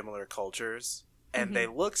on similar cultures and they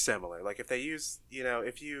look similar. Like if they use, I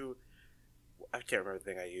can't remember the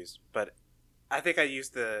thing I used, but I think I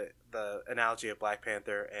used the analogy of Black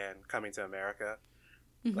Panther and Coming to America.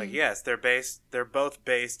 Like, yes, they're both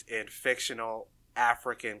based in fictional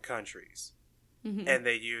African countries. And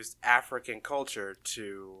they used African culture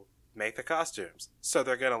to make the costumes. So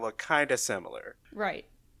they're going to look kind of similar. right.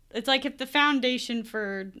 It's like if the foundation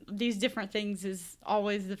for these different things is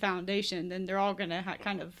always the foundation, then they're all going to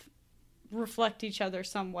kind of reflect each other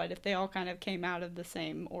somewhat if they all kind of came out of the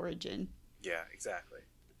same origin. Yeah, exactly.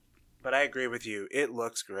 But I agree with you. It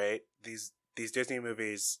looks great. These Disney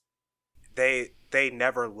movies, they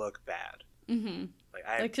never look bad.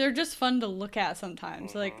 Like they're just fun to look at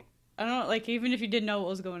sometimes. Like, I don't know, like even if you didn't know what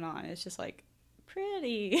was going on, it's just like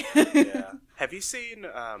pretty. Yeah. Have you seen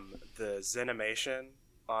the Zenimation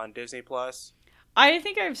on Disney Plus? I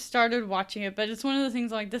think I've started watching it, but it's one of the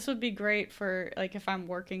things like this would be great for like if I'm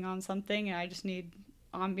working on something and I just need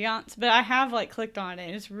ambiance. But I have like clicked on it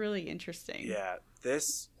and it's really interesting. Yeah.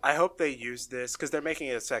 I hope they use this because they're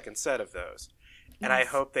making a second set of those. And I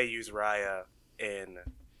hope they use Raya in,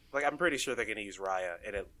 like, I'm pretty sure they're going to use Raya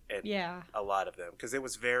in a lot of them because it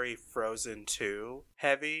was very Frozen 2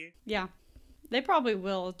 heavy. Yeah, they probably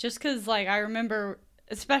will. Just because, like, I remember,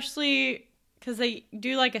 especially because they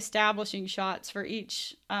do, like, establishing shots for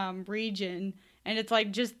each region. And it's,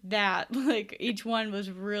 like, just that. Like, each one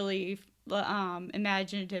was really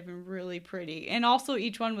imaginative and really pretty. And also,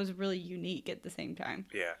 each one was really unique at the same time.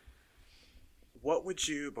 Yeah. What would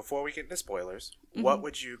you, before we get into spoilers, what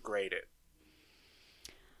would you grade it?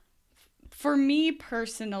 For me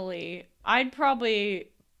personally, I'd probably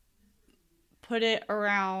put it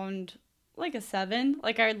around like a 7.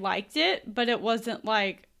 Like I liked it, but it wasn't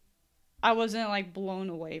like I wasn't like blown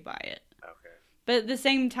away by it. Okay. But at the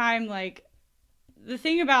same time, like the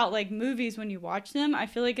thing about like movies when you watch them, I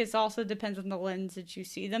feel like it also depends on the lens that you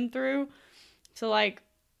see them through. So like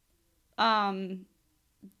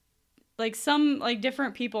some like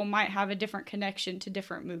different people might have a different connection to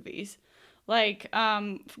different movies. Like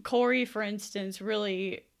Corey, for instance,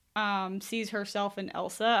 really sees herself in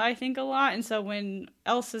Elsa, I think, a lot. And so when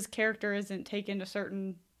Elsa's character isn't taken a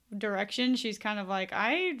certain direction, she's kind of like,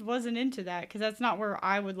 I wasn't into that because that's not where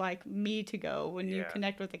I would like me to go when you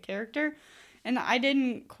connect with a character. And I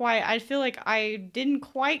feel like I didn't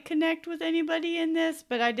quite connect with anybody in this,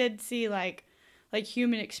 but I did see like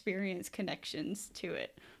human experience connections to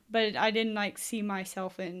it. But I didn't like see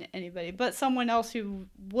myself in anybody. But someone else who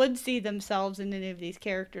would see themselves in any of these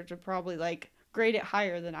characters would probably like grade it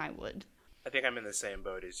higher than I would. I think I'm in the same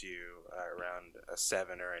boat as you, around a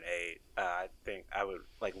 7 or an 8. I think I would,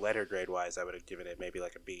 like, letter grade wise, I would have given it maybe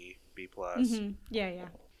like a B plus. Yeah.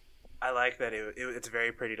 I like that it's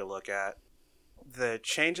very pretty to look at. The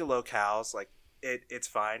change of locales, like it's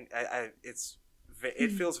fine.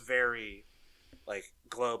 It feels very like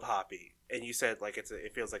globe hoppy. And you said like it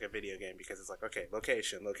feels like a video game because it's like, okay,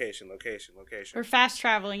 location. We're fast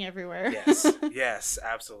traveling everywhere. Yes,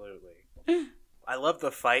 absolutely. I love the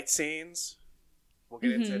fight scenes. We'll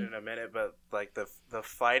get into it in a minute, but like the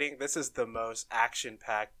fighting, this is the most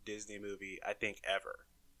action-packed Disney movie I think ever.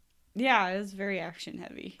 Yeah, it was very action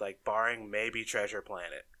heavy. Like barring maybe Treasure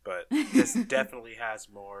Planet, but this definitely has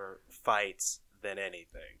more fights than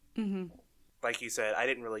anything. Like you said, I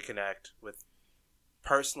didn't really connect with.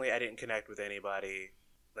 Personally, I didn't connect with anybody.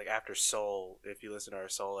 Like after Soul, if you listen to our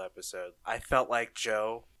Soul episode, I felt like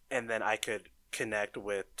Joe, and then I could connect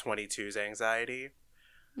with 22's anxiety.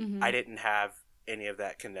 I didn't have any of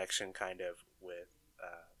that connection kind of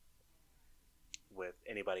with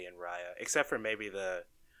anybody in Raya, except for maybe the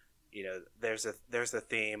you know, there's a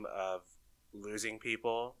theme of losing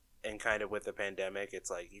people, and kind of with the pandemic, it's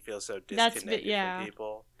like you feel so disconnected from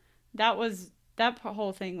people. That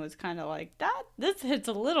whole thing was kind of like that. This hits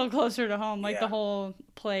a little closer to home, like the whole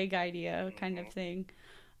plague idea kind of thing.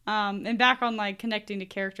 And back on like connecting to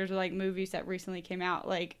characters or like movies that recently came out,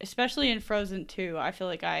 like especially in Frozen 2, I feel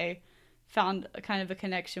like I found a kind of a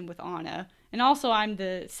connection with Anna. And also I'm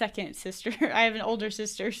the second sister. I have an older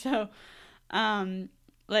sister, so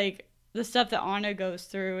like the stuff that Anna goes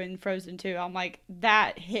through in Frozen 2, I'm like,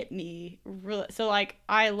 that hit me really. So like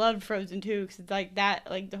I loved Frozen 2 because like that,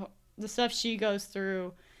 like the stuff she goes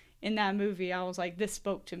through in that movie, I was like, this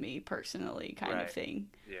spoke to me personally kind of thing.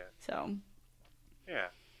 Yeah. So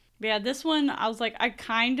yeah, this one I was like, I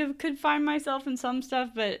kind of could find myself in some stuff,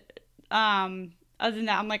 but other than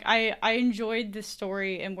that, I'm like, I enjoyed the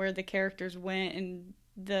story and where the characters went and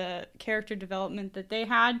the character development that they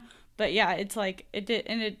had. But yeah, it's like it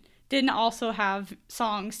didn't also have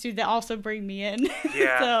songs too that also bring me in.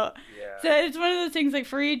 Yeah. So it's one of those things, like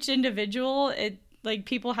for each individual, it like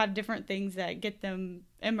people have different things that get them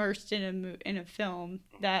immersed in a film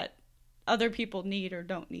that other people need or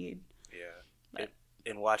don't need. Yeah.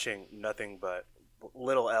 In watching nothing but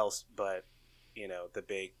little else but, you know, the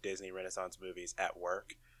big Disney Renaissance movies at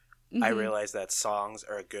work, I realized that songs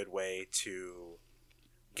are a good way to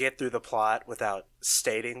get through the plot without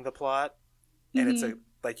stating the plot. And it's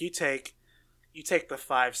like you take the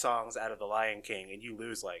 5 songs out of The Lion King and you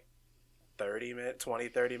lose like 30 minutes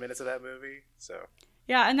of that movie. So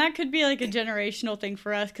yeah, and that could be like a generational thing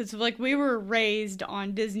for us because like we were raised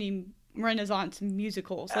on Disney Renaissance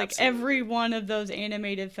musicals. Absolutely. Like every one of those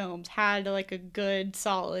animated films had like a good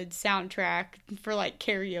solid soundtrack for like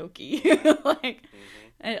karaoke. Like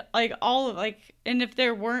and, like all of like, and if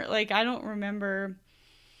there weren't, like I don't remember,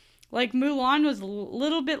 like Mulan was a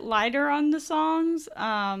little bit lighter on the songs.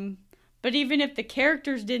 But even if the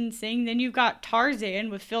characters didn't sing, then you've got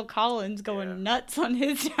Tarzan with Phil Collins going nuts on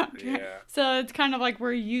his soundtrack. Yeah. So it's kind of like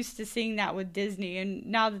we're used to seeing that with Disney, and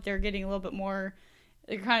now that they're getting a little bit more,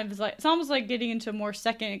 it kind of is like, it's almost like getting into a more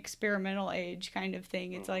second experimental age kind of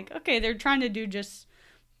thing. It's like, okay, they're trying to do just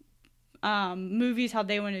movies how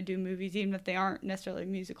they want to do movies, even if they aren't necessarily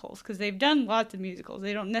musicals, because they've done lots of musicals.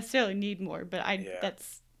 They don't necessarily need more, but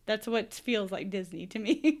that's what feels like Disney to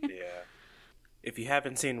me. Yeah. If you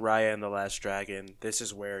haven't seen Raya and the Last Dragon, this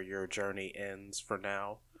is where your journey ends for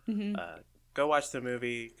now. Go watch the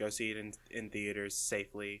movie, go see it in theaters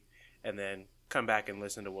safely, and then come back and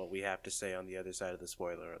listen to what we have to say on the other side of the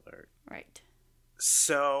spoiler alert. Right.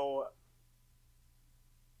 So,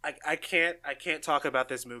 I can't talk about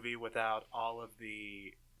this movie without all of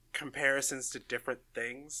the comparisons to different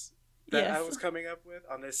things that I was coming up with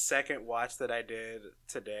on this second watch that I did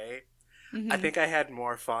today. I think I had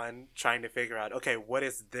more fun trying to figure out, okay, what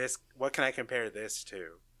is this? What can I compare this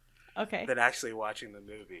to? Okay. Than actually watching the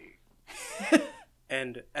movie.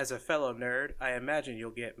 And as a fellow nerd, I imagine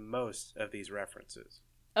you'll get most of these references.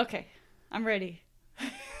 Okay. I'm ready.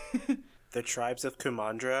 The tribes of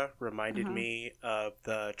Kumandra reminded me of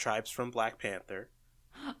the tribes from Black Panther.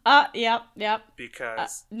 Yep.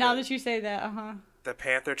 Because now that you say that, the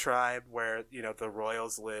Panther tribe, where, you know, the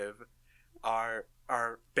royals live, are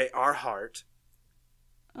heart,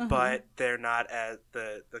 but they're not as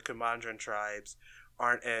the Kumandran tribes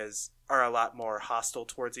are a lot more hostile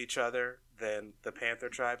towards each other than the Panther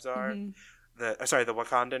tribes are. The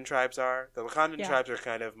Wakandan tribes are. The Wakandan tribes are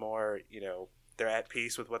kind of more, you know, they're at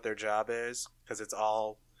peace with what their job is because it's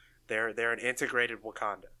all they're an integrated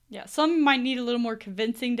Wakanda. Yeah, some might need a little more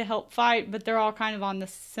convincing to help fight, but they're all kind of on the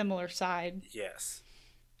similar side. Yes.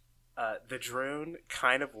 The Droon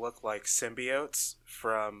kind of look like symbiotes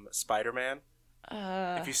from Spider-Man.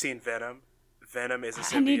 If you've seen Venom, Venom is a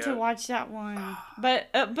symbiote. I need to watch that one. But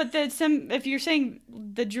if you're saying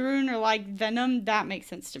the Droon are like Venom, that makes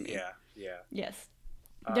sense to me. Yeah. Yes.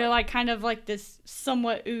 They're like kind of like this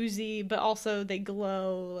somewhat oozy, but also they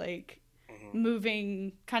glow, like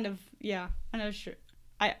moving kind of, I know, sure.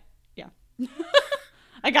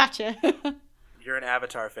 I gotcha. You're an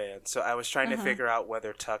Avatar fan, so I was trying to figure out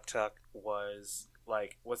whether Tuk Tuk was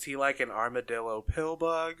he like an armadillo pill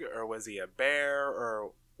bug, or was he a bear,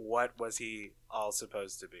 or what was he all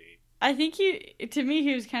supposed to be? I think to me,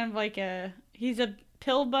 he was kind of like he's a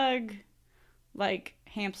pill bug, like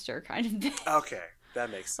hamster kind of thing. Okay, that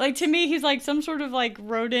makes sense. Like to me, he's like some sort of like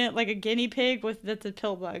rodent, like a guinea pig that's a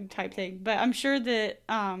pill bug type thing. But I'm sure that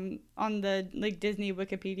on the like Disney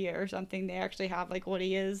Wikipedia or something, they actually have like what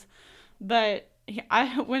he is. But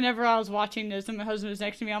whenever I was watching this and my husband was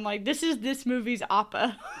next to me, I'm like, this is this movie's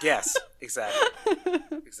Appa. Yes, exactly.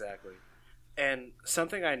 Exactly. And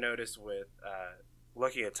something I noticed with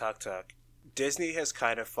looking at Tuk Tuk, Disney has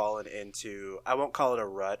kind of fallen into, I won't call it a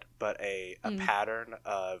rut, but a pattern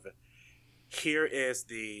of, here is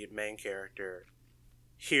the main character,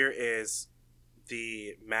 here is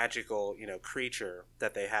the magical, creature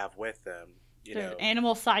that they have with them.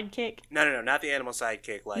 Animal sidekick? No, not the animal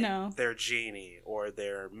sidekick. Like their genie or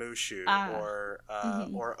their Mushu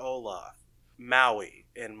or Olaf, Maui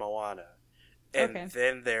in Moana, and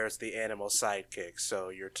then there's the animal sidekick. So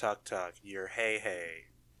your Tuk Tuk, your Hey Hey,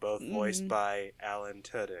 both voiced by Alan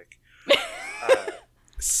Tudyk,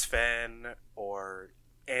 Sven, or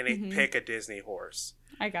pick a Disney horse.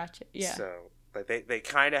 I gotcha. Yeah. So like they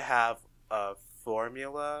kind of have a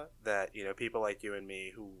formula that people like you and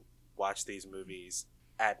me who watch these movies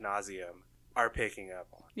ad nauseum are picking up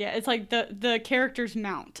on. Yeah, it's like the character's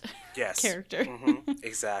mount. Yes. Character.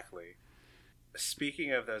 Exactly.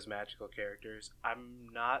 Speaking of those magical characters,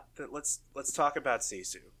 let's talk about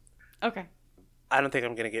Sisu. Okay. I don't think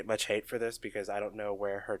I'm going to get much hate for this because I don't know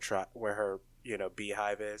where her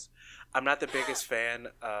beehive is. I'm not the biggest fan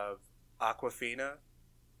of Awkwafina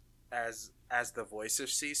as the voice of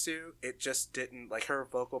Sisu. It just didn't, like, her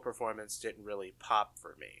vocal performance didn't really pop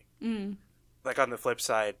for me. Like, on the flip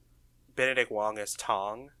side, Benedict Wong as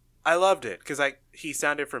Tong, I loved it because he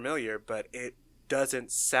sounded familiar, but it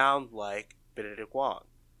doesn't sound like Benedict Wong.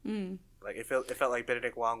 Like, it felt like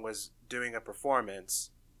Benedict Wong was doing a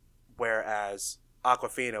performance, whereas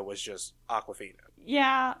Awkwafina was just Awkwafina.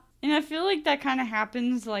 Yeah, and I feel like that kind of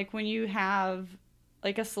happens, like, when you have,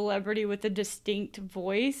 like, a celebrity with a distinct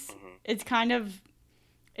voice. It's kind of,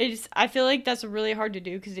 I feel like that's really hard to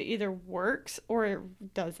do because it either works or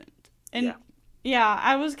it doesn't. And yeah,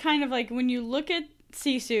 I was kind of like, when you look at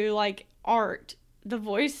Sisu, like, art, the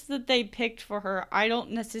voice that they picked for her, I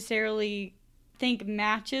don't necessarily think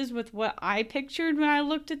matches with what I pictured when I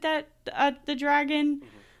looked at the dragon.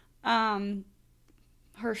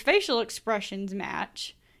 Her facial expressions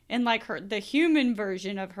match, and like the human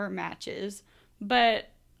version of her matches, but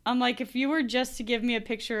I'm like, if you were just to give me a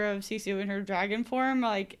picture of Sisu in her dragon form,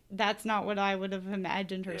 like, that's not what I would have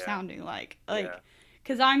imagined her sounding like. Like,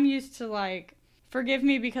 because I'm used to, like, forgive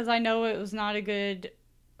me because I know it was not a good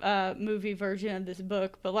movie version of this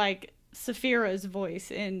book, but, like, Saphira's voice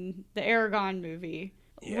in the Aragon movie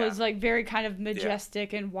was, like, very kind of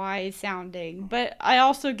majestic and wise sounding. But I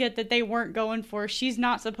also get that they weren't going for, she's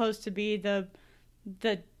not supposed to be the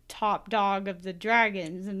top dog of the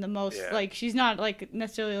dragons and the most like, she's not like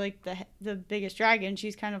necessarily like the biggest dragon.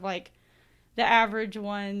 She's kind of like the average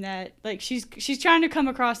one that, like, she's trying to come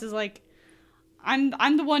across as like,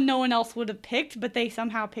 I'm the one no one else would have picked, but they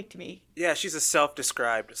somehow picked me. Yeah, she's a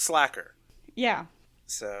self-described slacker. Yeah.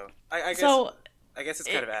 So I guess it's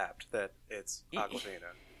kind of apt that it's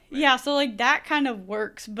Awkwafina. Yeah, so like that kind of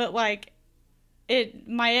works, but like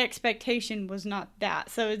my expectation was not that.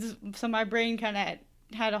 So my brain kind of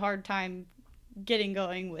had a hard time getting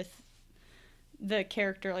going with the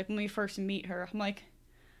character. Like, when we first meet her, I'm like,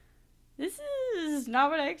 this is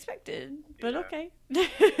not what I expected, but okay.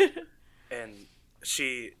 And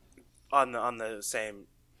she, on the same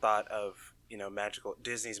thought of,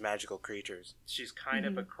 Disney's magical creatures, she's kind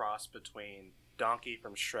of a cross between Donkey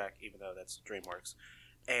from Shrek, even though that's DreamWorks,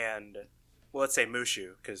 and, well, let's say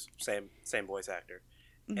Mushu, because same voice actor,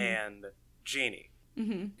 and Genie.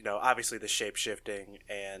 Obviously the shape-shifting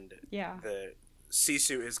and the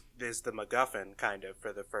Sisu is the MacGuffin kind of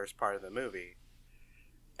for the first part of the movie,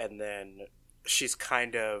 and then she's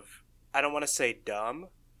kind of, I don't want to say dumb,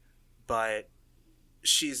 but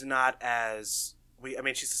she's not as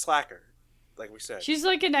she's a slacker, like we said. She's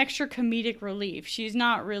like an extra comedic relief. She's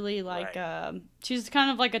not really like she's kind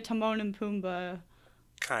of like a Timon and Pumbaa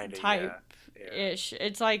kind of type-ish.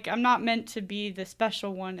 It's like, I'm not meant to be the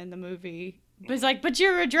special one in the movie. But it's like, but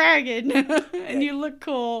you're a dragon, and you look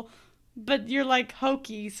cool, but you're like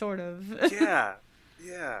hokey, sort of. Yeah.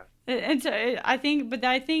 And so I think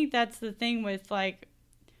that's the thing with like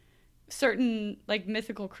certain like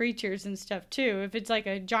mythical creatures and stuff too. If it's like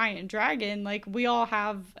a giant dragon, like, we all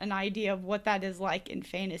have an idea of what that is like in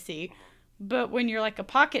fantasy. But when you're like a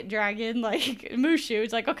pocket dragon, like Mushu,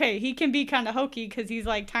 it's like, okay, he can be kind of hokey because he's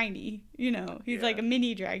like tiny, he's like a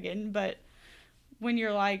mini dragon. But when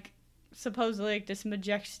you're like supposedly like this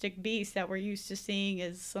majestic beast that we're used to seeing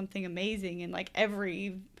as something amazing in like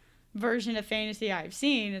every version of fantasy I've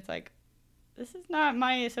seen, it's like, this is not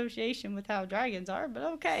my association with how dragons are, but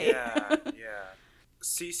okay. Yeah.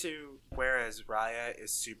 Sisu, whereas Raya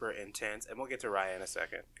is super intense, and we'll get to Raya in a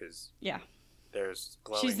second, because there's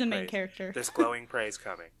glowing she's the main praise. character. There's glowing praise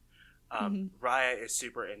coming. Raya is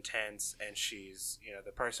super intense, and she's,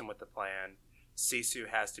 the person with the plan. Sisu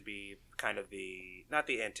has to be kind of the, not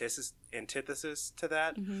the antithesis to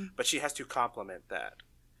that, but she has to complement that.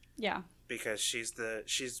 Yeah. Because she's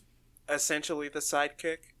essentially the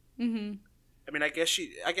sidekick. Mm-hmm. I mean, I guess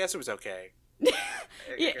it was okay.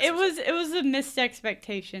 Yeah, it was a missed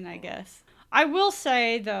expectation, I guess. I will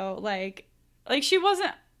say though, like she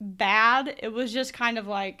wasn't bad. It was just kind of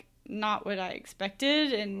like not what I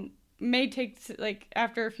expected, and may take like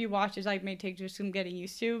after a few watches, like may take just some getting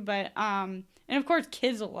used to. But and of course,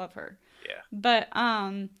 kids will love her. Yeah. But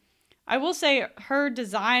I will say her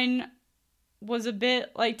design was a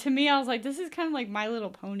bit like, to me, I was like, this is kind of like My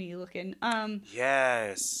Little Pony looking.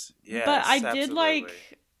 Yes. But I absolutely. did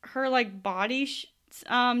like her like body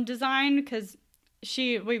design, because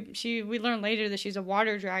we learned later that she's a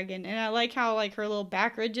water dragon, and I like how like her little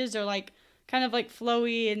back ridges are like kind of like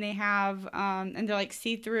flowy, and they have and they're like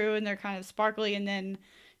see-through, and they're kind of sparkly, and then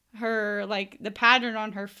her like the pattern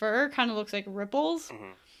on her fur kind of looks like ripples.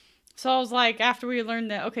 Mm-hmm. So I was like, after we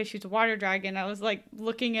learned that okay, she's a water dragon, I was like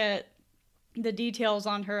looking at the details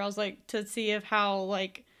on her. I was like, to see if how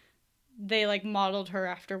like they like modeled her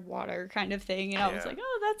after water kind of thing, and I was like,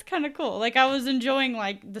 oh, that's kind of cool. Like I was enjoying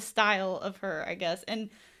like the style of her, I guess, and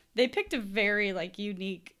they picked a very like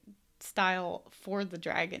unique style for the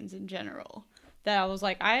dragons in general, that I was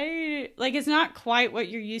like, it's not quite what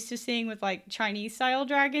you're used to seeing with like Chinese style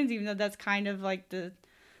dragons, even though that's kind of like the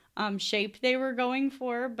shape they were going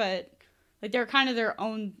for, but like they're kind of their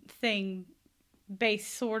own thing,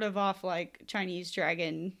 based sort of off like Chinese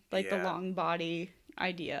dragon, like the long body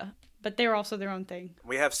idea, but they're also their own thing.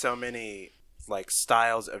 We have so many like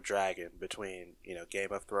styles of dragon between, you know,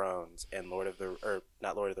 Game of Thrones and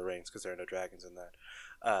not Lord of the Rings, because there are no dragons in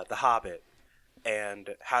that, The Hobbit,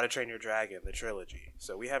 and How to Train Your Dragon, the trilogy.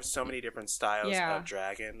 So we have so many different styles of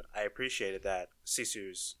dragon. I appreciated that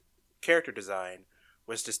Sisu's character design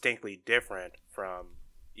was distinctly different from,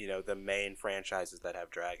 you know, the main franchises that have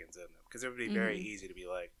dragons in them, because it would be very easy to be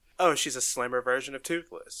like, oh, she's a slimmer version of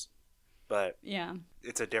Toothless, but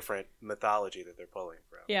it's a different mythology that they're pulling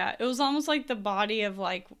from. Yeah, it was almost like the body of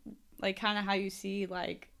like kind of how you see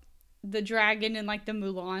like the dragon in like the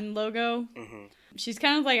Mulan logo. Mm-hmm. She's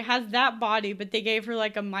kind of like has that body, but they gave her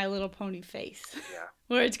like a My Little Pony face. Yeah,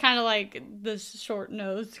 where it's kind of like the short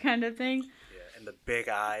nose kind of thing. Yeah, and the big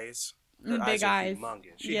eyes. Her big eyes.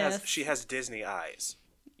 Humongous. She has Disney eyes.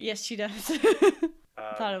 Yes, she does.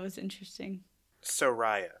 I thought it was interesting. So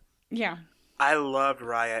Raya. Yeah. I loved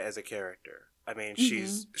Raya as a character. I mean,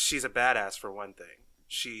 she's a badass for one thing.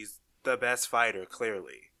 She's the best fighter,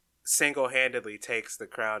 clearly. Single-handedly takes the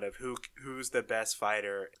crown of who's the best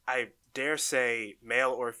fighter. I dare say,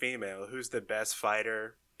 male or female, who's the best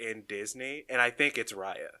fighter in Disney, and I think it's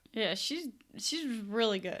Raya. Yeah, she's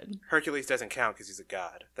really good. Hercules doesn't count because he's a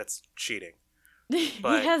god. That's cheating.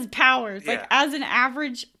 But, he has powers. Yeah. Like, as an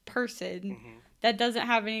average person that doesn't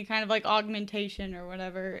have any kind of, like, augmentation or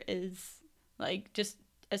whatever is, like, just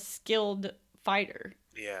a skilled fighter.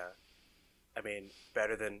 Yeah. I mean,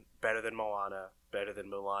 better than Moana, better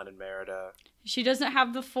than Mulan and Merida. She doesn't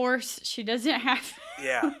have the Force. She doesn't have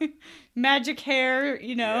magic hair,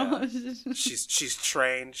 you know. Yeah. She's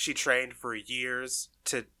trained. She trained for years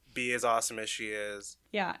to be as awesome as she is.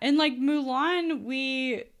 Yeah, and, like,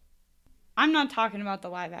 Mulan, I'm not talking about the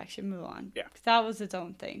live action Mulan. Yeah. Because that was its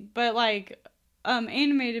own thing. But, like,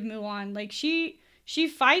 animated Mulan, like, she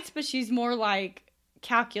fights, but she's more, like,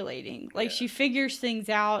 calculating. Like, she figures things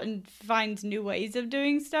out and finds new ways of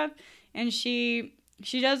doing stuff. And she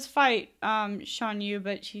does fight Shan Yu,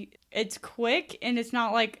 but it's quick, and it's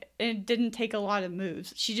not, like, it didn't take a lot of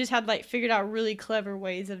moves. She just had, like, figured out really clever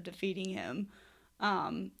ways of defeating him.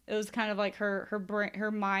 It was kind of like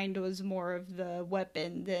her mind was more of the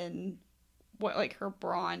weapon than what, like, her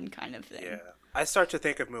brawn kind of thing. Yeah. I start to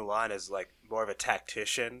think of Mulan as, like, more of a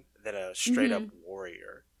tactician than a straight-up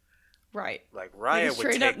warrior. Right. Like, Raya would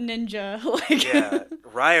straight-up ninja. Yeah.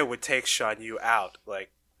 Raya would take Shan Yu out,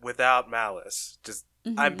 like, without malice. Just,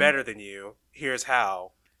 I'm better than you. Here's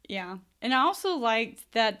how. Yeah. And I also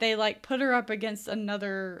liked that they, like, put her up against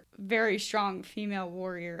another very strong female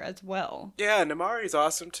warrior as well. Yeah, Namari's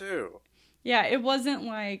awesome, too. Yeah, it wasn't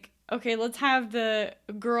like, okay, let's have the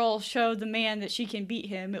girl show the man that she can beat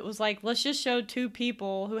him. It was like, let's just show two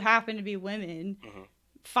people who happen to be women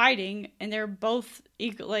fighting, and they're both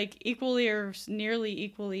equally or nearly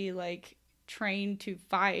equally, like, trained to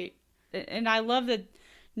fight. And I love that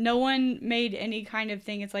no one made any kind of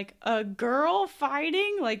thing. It's like a girl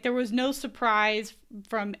fighting. Like, there was no surprise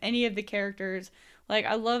from any of the characters. Like,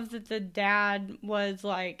 I love that the dad was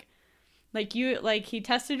like he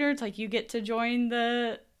tested her. It's like, you get to join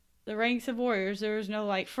the the ranks of warriors. There was no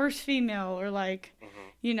like first female or like,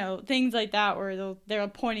 you know, things like that where they're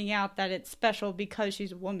pointing out that it's special because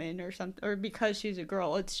she's a woman or something, or because she's a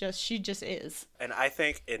girl. It's just, she just is. And I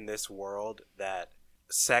think in this world that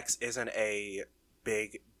sex isn't a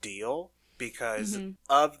big deal because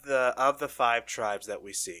of the 5 tribes that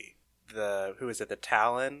we see, the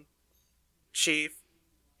Talon chief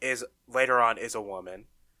is later on is a woman.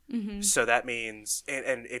 So that means,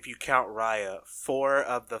 and if you count Raya, 4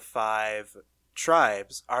 of the 5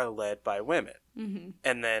 tribes are led by women.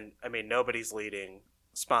 And then, I mean, nobody's leading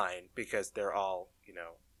Spine because they're all, you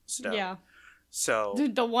know, stone. Yeah. So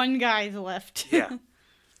the one guy's left. Yeah.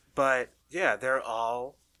 But yeah, they're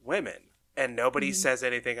all women and nobody says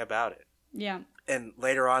anything about it. Yeah. And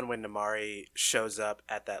later on when Namaari shows up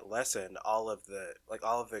at that lesson, I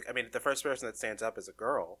mean, the first person that stands up is a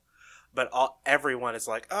girl, but everyone is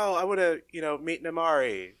like, oh, I want to, you know, meet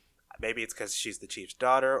Namaari. Maybe it's because she's the chief's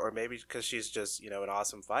daughter, or maybe because she's just, you know, an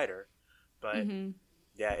awesome fighter. But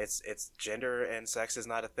yeah, it's gender and sex is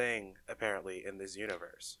not a thing, apparently, in this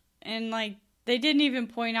universe. And, like, they didn't even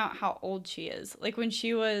point out how old she is. Like, when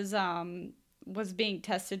she was being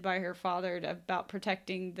tested by her father about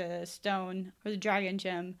protecting the stone, or the dragon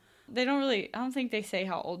gem, I don't think they say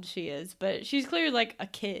how old she is, but she's clearly, like, a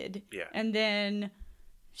kid. Yeah. And then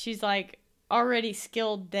she's, like, already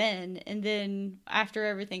skilled then, and then after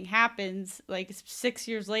everything happens, like 6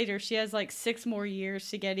 years later, she has like 6 more years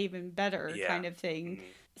to get even better, kind of thing.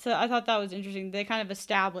 So I thought that was interesting. They kind of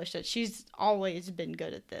established that she's always been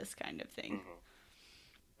good at this kind of thing.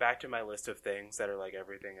 Back to my list of things that are like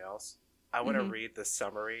everything else. I want to read the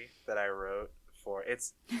summary that I wrote for.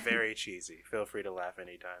 It's very cheesy. Feel free to laugh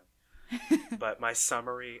anytime. But my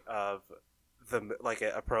summary of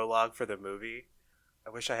a prologue for the movie. I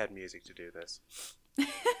wish I had music to do this.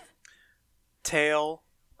 Tail,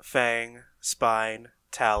 fang, spine,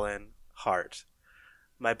 talon, heart.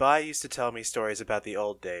 My bai used to tell me stories about the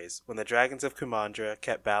old days, when the dragons of Kumandra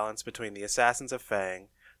kept balance between the assassins of fang,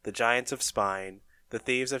 the giants of spine, the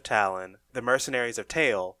thieves of talon, the mercenaries of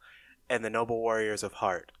tail, and the noble warriors of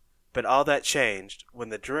heart. But all that changed when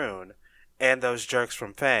the Droon and those jerks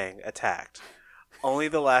from fang attacked. Only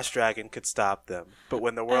the last dragon could stop them, but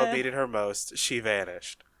when the world needed her most, she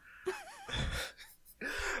vanished.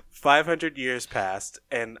 500 years passed,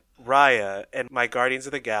 and Raya and my Guardians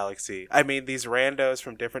of the Galaxy, I mean these randos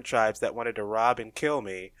from different tribes that wanted to rob and kill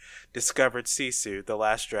me, discovered Sisu, the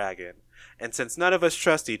last dragon. And since none of us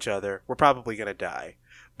trust each other, we're probably going to die.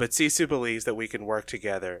 But Sisu believes that we can work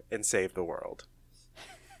together and save the world.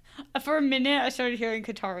 For a minute, I started hearing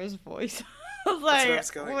Katara's voice. I was like,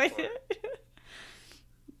 that's what I was going for.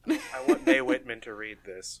 I want Mae Whitman to read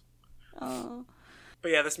this. Oh. But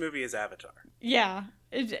yeah, this movie is Avatar. Yeah,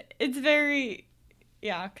 it's very,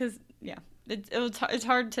 because it's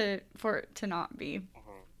hard for it to not be.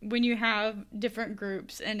 When you have different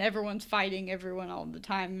groups and everyone's fighting everyone all the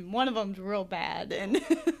time, one of them's real bad, and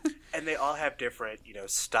and they all have different, you know,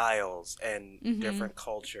 styles and different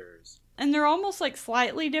cultures. And they're almost like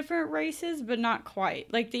slightly different races, but not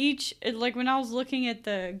quite. Like when I was looking at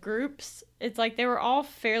the groups, it's like they were all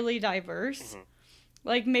fairly diverse.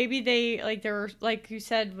 Like maybe they were, like you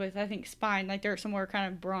said with, I think, Spine, like there were some more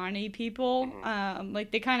kind of brawny people.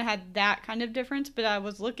 Like they kind of had that kind of difference, but I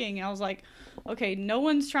was looking and I was like, okay, no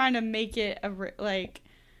one's trying to make it like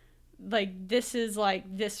this is like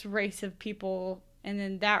this race of people and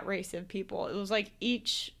then that race of people. It was like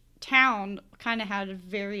each town kind of had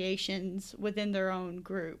variations within their own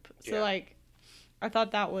group. So like I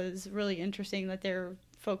thought that was really interesting that they're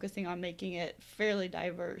focusing on making it fairly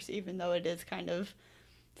diverse, even though it is kind of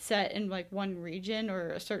set in like one region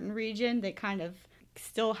or a certain region. They kind of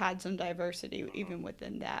still had some diversity even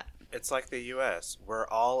within that. It's like the US. We're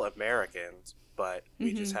all Americans, but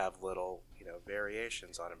we just have little, you know,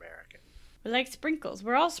 variations on American. We're like sprinkles.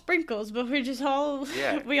 We're all sprinkles, but we're just all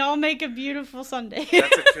we all make a beautiful sundae.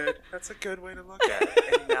 That's a good way to look at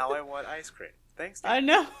it. And now I want ice cream. Thanks, Dan. I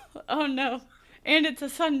know. Oh no. And it's a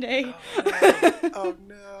Sunday. Oh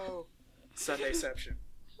no. Sundayception.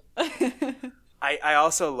 I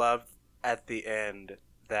also love at the end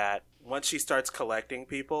that once she starts collecting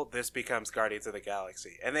people, this becomes Guardians of the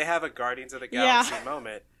Galaxy. And they have a Guardians of the Galaxy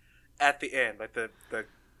moment at the end. Like the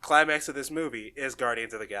climax of this movie is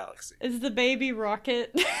Guardians of the Galaxy. Is the baby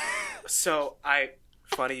rocket? So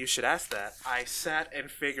funny you should ask that. I sat and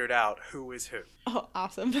figured out who is who. Oh,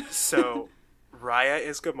 awesome. So Raya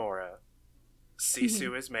is Gamora.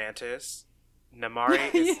 Sisu is Mantis.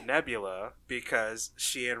 Namaari is Nebula because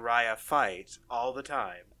she and Raya fight all the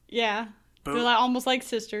time. Yeah. They're like, almost like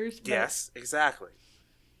sisters. But... Yes, exactly.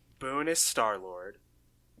 Boone is Star-Lord.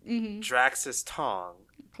 Drax is Tong.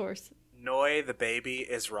 Of course. Noi, the baby,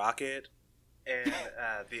 is Rocket. And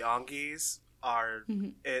the Ongies are...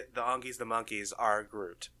 the Ongies, the monkeys, are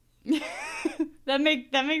Groot. That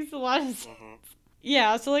makes a lot of sense.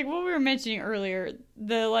 Yeah, so like what we were mentioning earlier,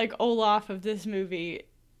 the like Olaf of this movie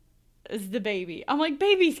is the baby. I'm like,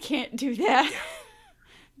 babies can't do that. Yeah.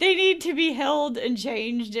 They need to be held and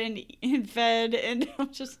changed and fed, and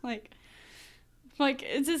I'm just like,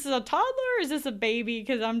 is this a toddler or is this a baby?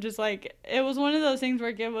 Because I'm just like, it was one of those things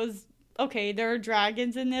where it was, okay, there are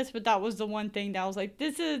dragons in this, but that was the one thing that I was like,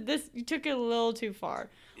 this, you took it a little too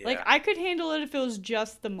far. Yeah. Like, I could handle it if it was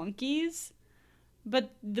just the monkeys,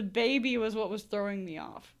 but the baby was what was throwing me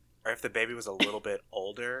off. Or if the baby was a little bit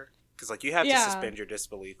older, because, like, you have to suspend your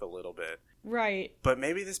disbelief a little bit. Right. But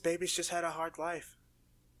maybe this baby's just had a hard life,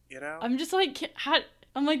 you know? I'm just like,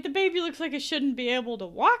 the baby looks like it shouldn't be able to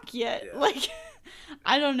walk yet. Yeah. Like,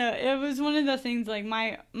 I don't know. It was one of those things, like,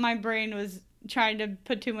 my brain was trying to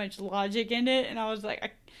put too much logic in it, and I was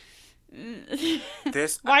like,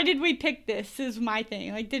 why did we pick this is my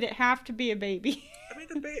thing. Like, did it have to be a baby? I mean,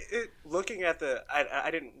 looking at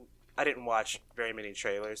I didn't watch very many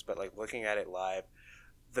trailers, but, like, looking at it live,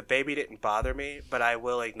 the baby didn't bother me, but I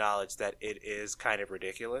will acknowledge that it is kind of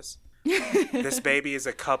ridiculous. This baby is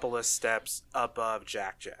a couple of steps above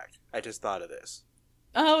Jack Jack. I just thought of this.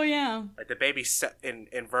 Oh, yeah. Like, the baby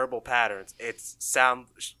in verbal patterns,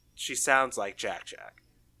 she sounds like Jack Jack.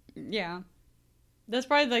 Yeah. That's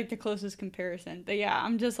probably, like, the closest comparison. But, yeah,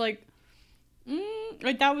 I'm just like,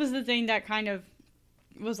 like, that was the thing that kind of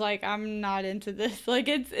was like, I'm not into this. Like,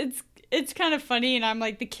 it's kind of funny, and I'm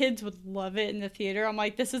like, the kids would love it in the theater. I'm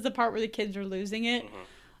like, this is the part where the kids are losing it.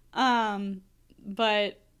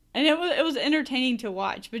 But, and it was entertaining to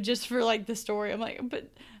watch, but just for, like, the story, I'm like,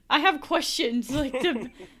 but I have questions. Like,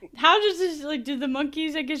 how does this, like, do the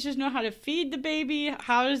monkeys, I guess, just know how to feed the baby?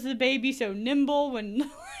 How is the baby so nimble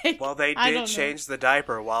when, like, well, they did change the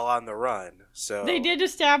diaper while on the run, so. They did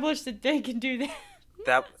establish that they can do that.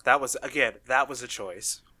 That was a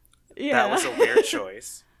choice. Yeah. That was a weird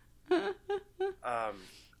choice. But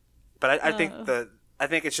I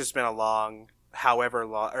think it's just been a long, however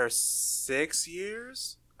long, or 6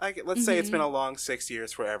 years. Let's say it's been a long 6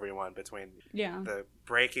 years for everyone between the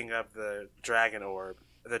breaking of the dragon orb,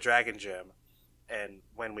 the dragon gem, and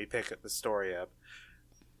when we pick the story up.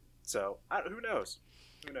 So who knows?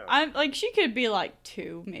 I'm like, she could be like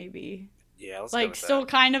 2, maybe. Yeah, let's like go with still that.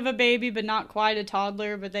 Kind of a baby, but not quite a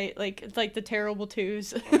toddler. But they it's like the terrible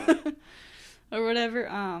twos, or whatever.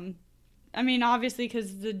 I mean, obviously,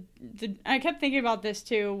 because I kept thinking about this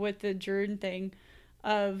too with the Druid thing,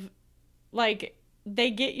 of like they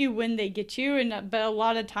get you when they get you, but a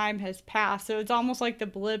lot of time has passed, so it's almost like the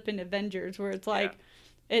blip in Avengers, where it's like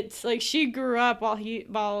it's like she grew up while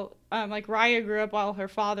Raya grew up while her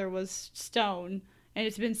father was stone. And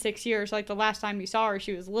it's been 6 years. Like, the last time you saw her,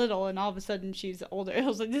 she was little, and all of a sudden she's older. It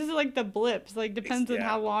was like, this is like the blips. Like, depends on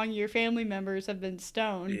how long your family members have been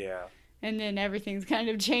stoned. Yeah. And then everything's kind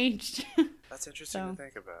of changed. That's interesting to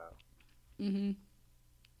think about.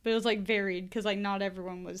 But it was, like, varied, because, like, not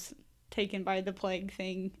everyone was taken by the plague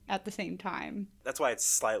thing at the same time. That's why it's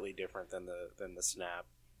slightly different than the snap.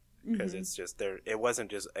 Because it's just, it wasn't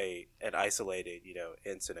just an isolated,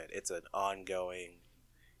 incident. It's an ongoing,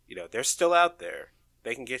 they're still out there.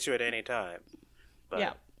 They can get you at any time,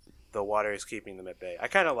 but the water is keeping them at bay. I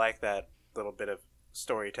kind of like that little bit of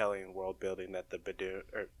storytelling and world building that the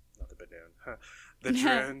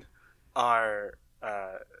Druun are.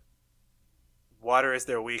 Water is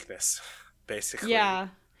their weakness, basically. Yeah,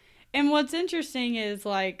 and what's interesting is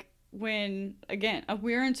like when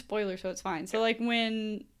we're in spoilers, so it's fine. So like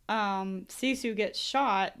when Sisu gets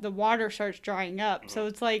shot, the water starts drying up. So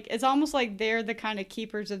it's almost like they're the kind of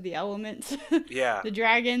keepers of the elements. Yeah. The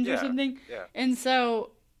dragons or something. Yeah. And so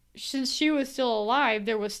since she was still alive,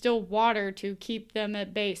 there was still water to keep them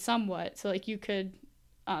at bay somewhat. So like you could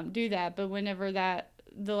do that. But whenever the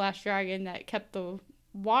last dragon that kept the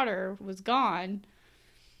water was gone,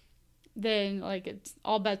 then like it's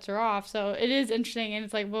all bets are off. So it is interesting, and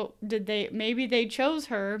it's like, well, maybe they chose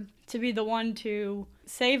her to be the one to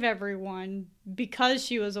save everyone because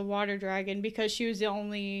she was a water dragon, because she was the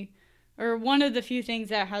only or one of the few things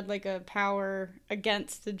that had like a power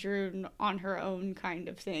against the Druun on her own kind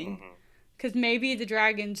of thing. Because maybe the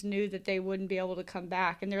dragons knew that they wouldn't be able to come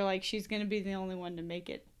back, and they're like, she's gonna be the only one to make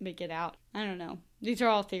it out. I don't know. These are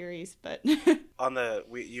all theories, but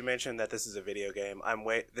you mentioned that this is a video game.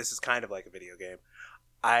 This is kind of like a video game.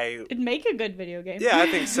 It'd make a good video game. Yeah, I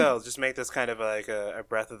think so. Just make this kind of like a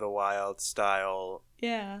Breath of the Wild style.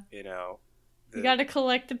 Yeah. You got to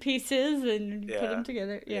collect the pieces and put them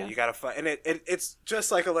together. Yeah, you got to find, and it's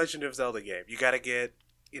just like a Legend of Zelda game. You got to get,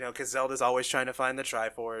 because Zelda's always trying to find the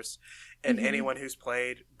Triforce, and anyone who's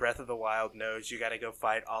played Breath of the Wild knows you got to go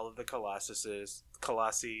fight all of the Colossuses,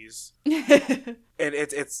 and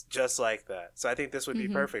it's just like that. So I think this would be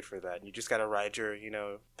perfect for that. You just got to ride your,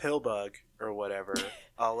 pill bug or whatever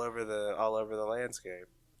all over the landscape.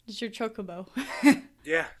 It's your chocobo.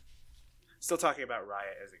 Yeah. Still talking about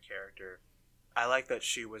Raya as a character. I like that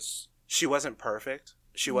she wasn't perfect.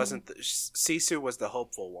 She wasn't. Sisu was the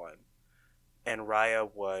hopeful one, and Raya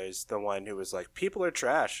was the one who was like, people are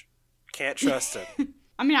trash. Can't trust them.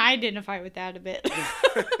 I mean, I identify with that a bit.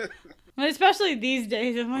 Especially these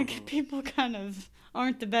days, I'm like, people kind of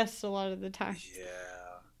aren't the best a lot of the time.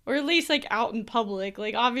 Yeah. Or at least, like, out in public.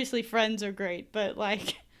 Like, obviously friends are great, but,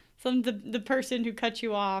 like, the person who cut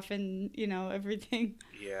you off and, everything.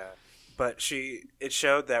 Yeah. But it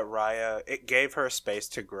showed that Raya, it gave her space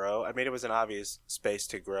to grow. I mean, it was an obvious space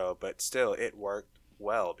to grow, but still, it worked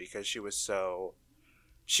well because she was so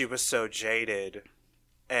jaded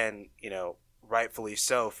and, rightfully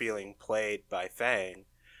so, feeling played by Fang.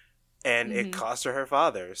 And it cost her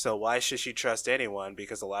father. So why should she trust anyone?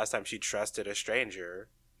 Because the last time she trusted a stranger,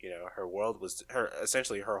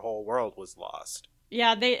 essentially her whole world was lost.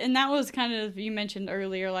 Yeah, and that was kind of, you mentioned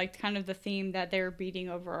earlier, like kind of the theme that they were beating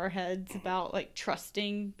over our heads about like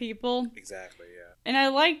trusting people. Exactly, yeah. And I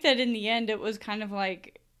like that in the end it was kind of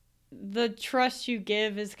like the trust you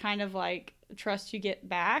give is kind of like trust you get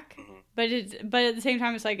back. But at the same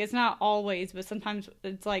time it's like it's not always, but sometimes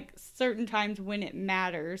it's like certain times when it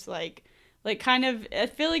matters, like kind of I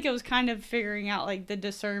feel like it was kind of figuring out like the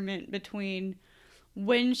discernment between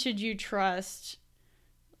when should you trust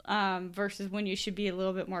versus when you should be a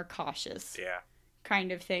little bit more cautious. Yeah.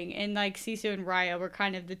 Kind of thing. And like Sisu and Raya were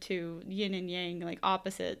kind of the two yin and yang, like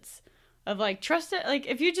opposites of like trust it. Like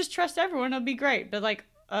if you just trust everyone, it'll be great. But like,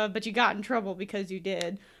 but you got in trouble because you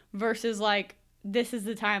did. Versus like, this is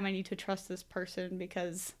the time I need to trust this person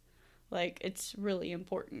because like it's really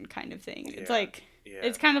important kind of thing. Yeah. It's like,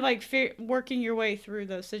 it's kind of like working your way through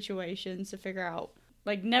those situations to figure out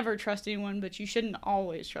like never trust anyone, but you shouldn't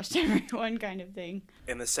always trust everyone kind of thing.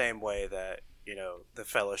 In the same way that, the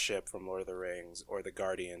Fellowship from Lord of the Rings or the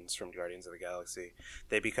Guardians from Guardians of the Galaxy,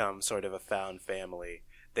 they become sort of a found family.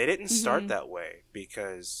 They didn't start that way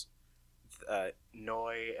because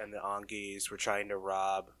Noi and the Ongis were trying to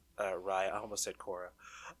rob Raya. I almost said Korra.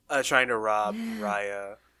 Trying to rob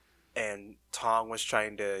Raya, and Tong was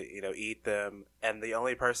trying to, eat them. And the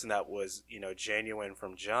only person that was, genuine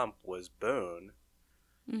from jump was Boone.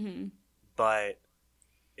 But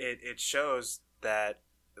it shows that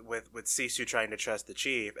with Sisu trying to trust the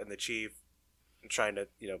chief and the chief trying to,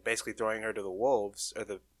 basically throwing her to the wolves or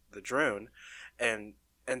the Droon, and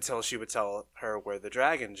until she would tell her where the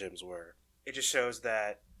dragon gems were. It just shows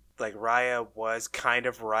that like Raya was kind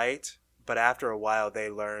of right, but after a while they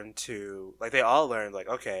learned to they all learned like,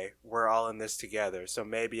 okay, we're all in this together, so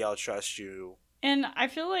maybe I'll trust you. And I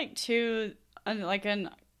feel like too, like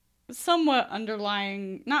an somewhat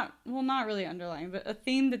underlying, not really underlying, but a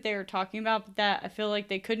theme that they were talking about, but that I feel like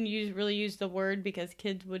they couldn't really use the word because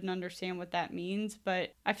kids wouldn't understand what that means.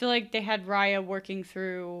 But I feel like they had Raya working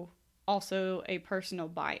through also a personal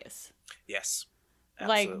bias. Yes.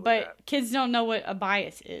 Like, but kids don't know what a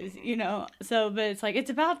bias is, so, but it's like, it's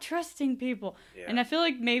about trusting people. Yeah. And I feel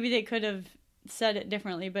like maybe they could have said it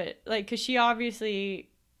differently, but like, cause she obviously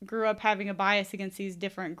grew up having a bias against these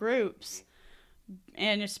different groups.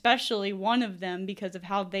 And especially one of them because of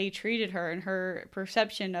how they treated her and her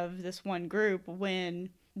perception of this one group when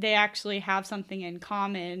they actually have something in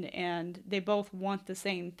common and they both want the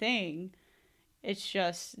same thing. It's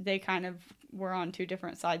just they kind of were on two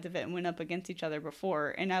different sides of it and went up against each other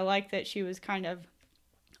before. And I like that she was kind of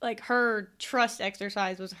like her trust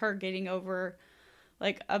exercise was her getting over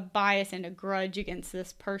like a bias and a grudge against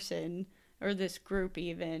this person or this group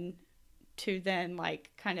even, to then like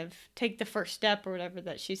kind of take the first step or whatever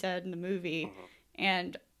that she said in the movie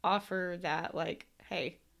and offer that like,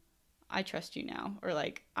 hey, I trust you now, or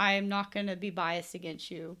like I am not going to be biased against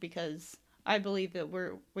you because I believe that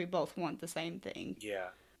we both want the same thing. Yeah.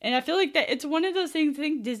 And I feel like that it's one of those things, I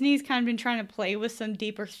think Disney's kind of been trying to play with some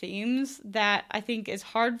deeper themes that I think is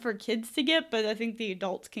hard for kids to get, but I think the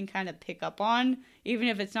adults can kind of pick up on, even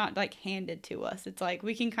if it's not like handed to us. It's like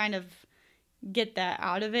we can kind of get that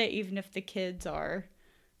out of it, even if the kids are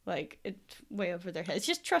like it's way over their heads.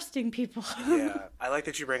 Just trusting people. Yeah, I like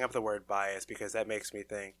that you bring up the word bias because that makes me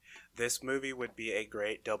think this movie would be a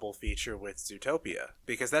great double feature with Zootopia,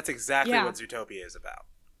 because that's exactly what Zootopia is about.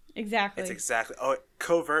 Exactly. It's exactly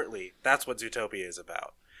covertly that's what Zootopia is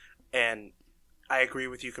about. And I agree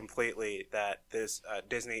with you completely that this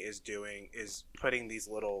Disney is putting these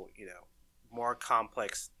little, more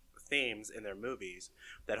complex themes in their movies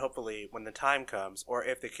that hopefully when the time comes, or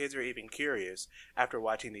if the kids are even curious after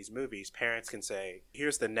watching these movies, parents can say,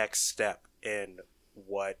 here's the next step in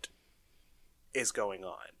what is going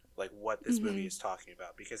on, like what this movie is talking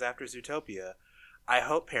about. Because after Zootopia, I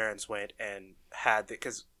hope parents went and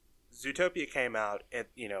because Zootopia came out at,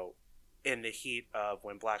 in the heat of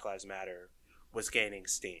when Black Lives Matter was gaining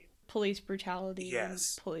steam. Police brutality.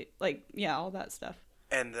 Yes. And all that stuff.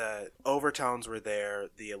 And the overtones were there,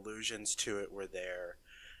 the allusions to it were there,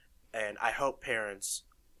 and I hope parents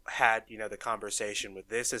had, the conversation with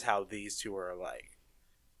this is how these two are alike.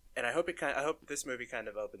 And I hope this movie kind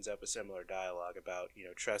of opens up a similar dialogue about,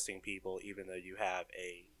 trusting people even though you have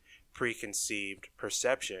a preconceived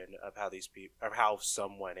perception of how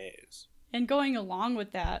someone is. And going along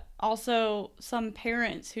with that, also some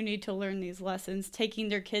parents who need to learn these lessons, taking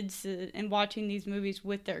their kids and watching these movies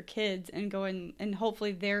with their kids and going, and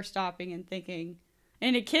hopefully they're stopping and thinking.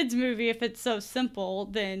 In a kid's movie, if it's so simple,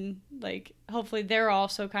 then hopefully they're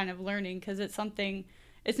also kind of learning, because it's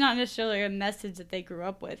not necessarily a message that they grew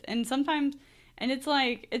up with. And sometimes, and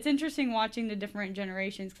it's interesting watching the different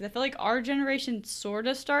generations, because I feel like our generation sort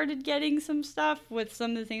of started getting some stuff with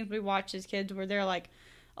some of the things we watched as kids, where they're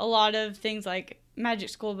a lot of things like Magic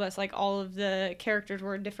School Bus, all of the characters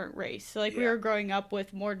were a different race. So we were growing up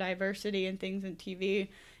with more diversity and things in TV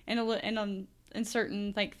and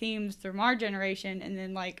certain themes from our generation. And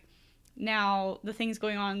then now the things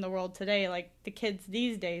going on in the world today, the kids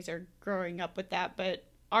these days are growing up with that. But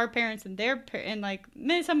our parents and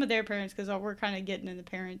some of their parents, because we're kind of getting in the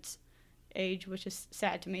parents' age, which is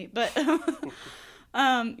sad to me. But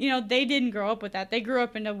they didn't grow up with that. They grew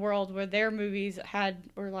up in a world where their movies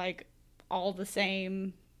were all the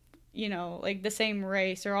same, the same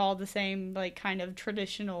race, or all the same kind of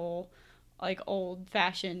traditional old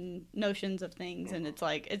fashioned notions of things. And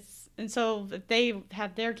and so if they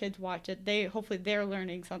have their kids watch it, hopefully they're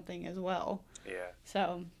learning something as well. Yeah.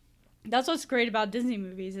 So that's what's great about Disney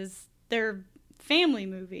movies, is they're family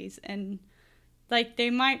movies, and they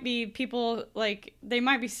might be they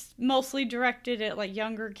might be mostly directed at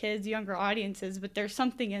younger kids, younger audiences, but there's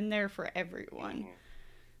something in there for everyone.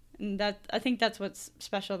 And I think that's what's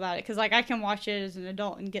special about it, because I can watch it as an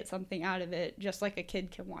adult and get something out of it, just like a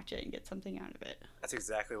kid can watch it and get something out of it. That's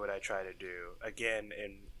exactly what I try to do. Again,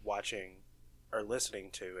 in watching or listening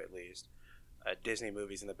to, at least, Disney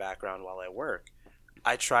movies in the background while I work,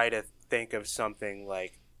 I try to think of something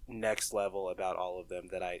next level about all of them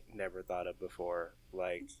that I never thought of before.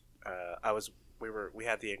 We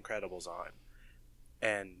had The Incredibles on,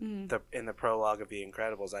 and in the prologue of The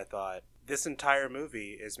Incredibles, I thought, this entire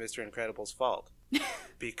movie is Mr. Incredible's fault.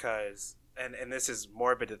 Because, and this is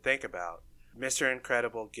morbid to think about, Mr.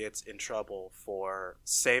 Incredible gets in trouble for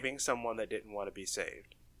saving someone that didn't want to be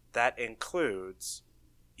saved. That includes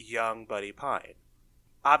young Buddy Pine.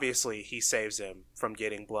 Obviously, he saves him from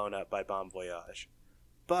getting blown up by Bon Voyage.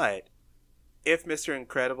 But if Mr.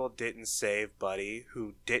 Incredible didn't save Buddy,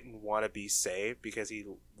 who didn't want to be saved because he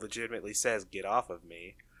legitimately says, get off of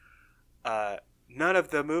me, none of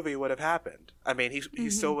the movie would have happened. I mean, he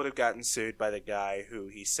still would have gotten sued by the guy who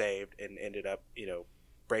he saved and ended up, not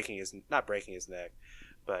breaking his neck,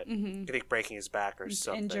 but I think breaking his back or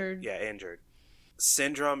something. Injured. Yeah, injured.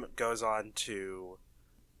 Syndrome goes on to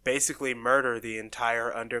basically murder the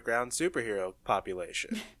entire underground superhero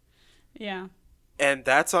population. Yeah. And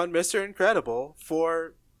that's on Mr. Incredible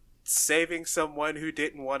for saving someone who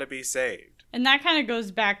didn't want to be saved. And that kind of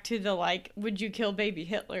goes back to the, would you kill baby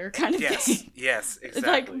Hitler kind of thing. Yes,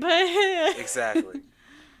 exactly. It's exactly.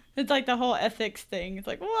 It's the whole ethics thing. It's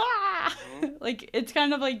wah! Mm-hmm. It's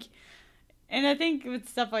kind of and I think with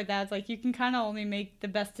stuff like that, it's you can kind of only make the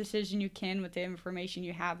best decision you can with the information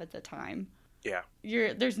you have at the time. Yeah.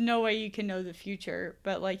 There's no way you can know the future,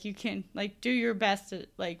 but you can do your best at,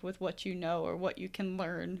 with what you know or what you can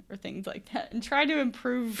learn or things like that, and try to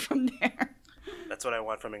improve from there. That's what I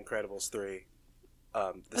want from Incredibles 3.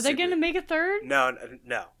 Are they going to make a third? No.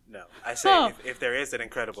 I say if there is an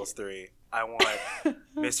Incredibles 3, I want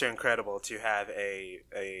Mr. Incredible to have a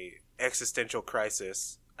existential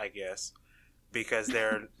crisis, I guess, because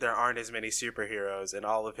there aren't as many superheroes, and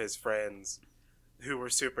all of his friends who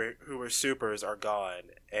were supers are gone,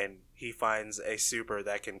 and he finds a super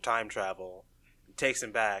that can time travel, takes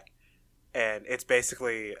him back, and it's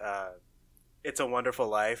basically It's a Wonderful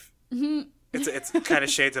Life. Mm-hmm. It's kind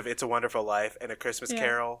of shades of It's a Wonderful Life and A Christmas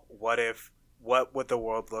Carol. What would the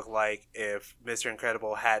world look like if Mr.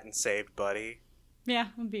 Incredible hadn't saved Buddy? Yeah,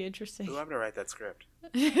 it would be interesting. Ooh, I'm gonna write that script.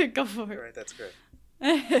 Go for it. Write that script.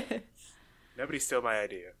 Nobody steal my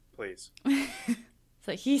idea, please. It's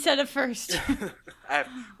like, he said it first.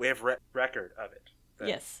 We have record of it.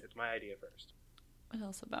 Yes. It's my idea first. What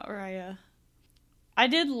else about Raya? I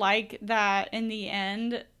did like that in the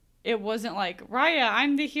end, it wasn't like, Raya,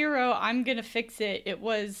 I'm the hero, I'm gonna fix it. It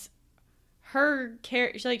was her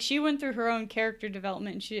character, like, she went through her own character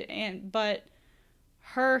development, but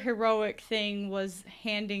her heroic thing was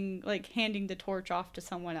handing the torch off to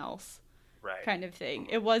someone else, right? Kind of thing.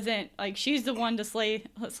 It wasn't like she's the one to slay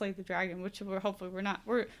the dragon, which we're not.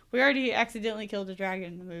 We already accidentally killed a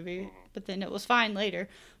dragon in the movie, but then it was fine later.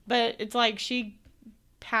 But it's like she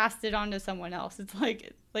passed it on to someone else. It's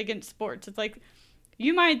like in sports, it's like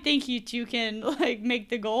you might think you can like make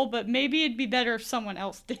the goal, but maybe it'd be better if someone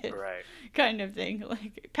else did, right? Kind of thing,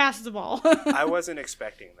 like pass the ball. I wasn't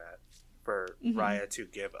expecting that. For Raya to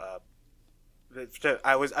give up.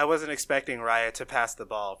 I wasn't expecting Raya to pass the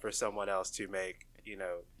ball for someone else to make,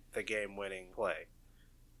 the game-winning play.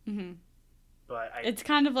 Mm-hmm. But it's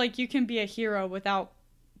kind of like you can be a hero without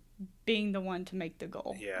being the one to make the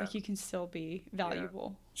goal. Yeah. Like you can still be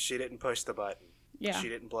valuable. Yeah. She didn't push the button. Yeah. She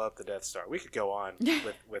didn't blow up the Death Star. We could go on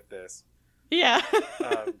with this. Yeah.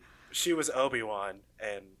 She was Obi-Wan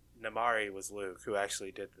and Namari was Luke, who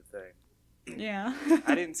actually did the thing. Yeah.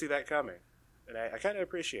 I didn't see that coming. And I kind of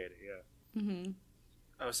appreciate it, yeah. Mm-hmm.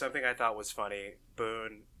 Oh, something I thought was funny,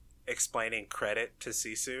 Boone explaining credit to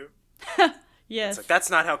Sisu. Yes. It's like, that's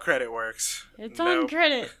not how credit works. It's on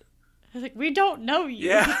credit. I was like, we don't know you.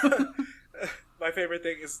 Yeah. My favorite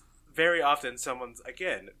thing is very often someone's,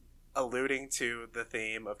 again, alluding to the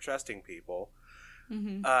theme of trusting people.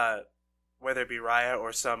 Mm-hmm. Whether it be Raya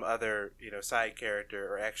or some other, side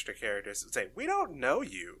character or extra characters, say, we don't know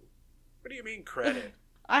you. What do you mean credit?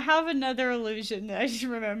 I have another illusion that I just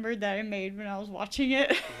remembered that I made when I was watching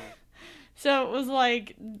it. Mm-hmm. So it was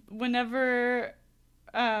like whenever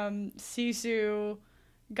Sisu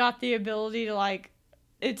got the ability to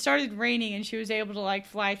it started raining and she was able to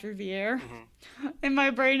fly through the air. Mm-hmm. In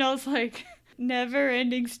my brain I was like, never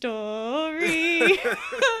ending story. And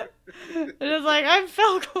it was like, I'm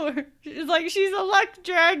Falcor. It's like, she's a luck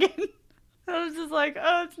dragon. I was just like,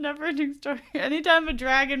 oh, it's never ending story. Anytime a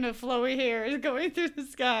dragon with flowy hair is going through the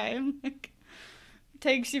sky, I'm like,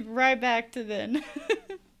 takes you right back to then.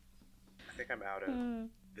 I think I'm out of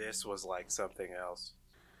this was like something else.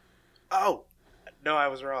 Oh! No, I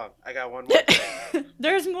was wrong. I got one more thing.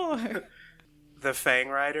 There's more. The Fang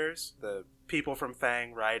Riders, the people from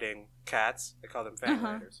Fang riding cats, they call them Fang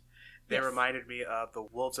Riders. They reminded me of the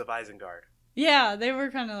Wolves of Isengard. Yeah, they were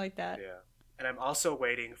kind of like that. Yeah. And I'm also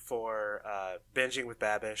waiting for Binging with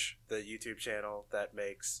Babish, the YouTube channel that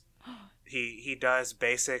makes... He does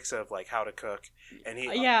basics of how to cook, and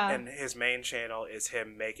and his main channel is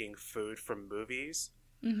him making food from movies.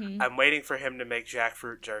 Mm-hmm. I'm waiting for him to make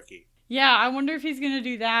jackfruit jerky. Yeah, I wonder if he's gonna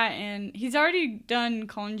do that, and he's already done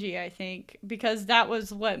congee, I think, because that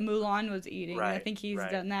was what Mulan was eating. Right, I think he's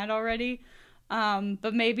done that already.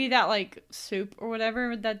 But maybe that soup or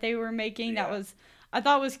whatever that they were making, that was... I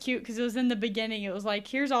thought was cute because it was in the beginning. It was like,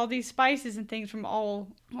 here's all these spices and things from all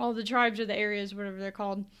the tribes or the areas, whatever they're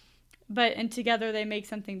called. And together they make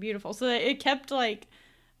something beautiful. So it kept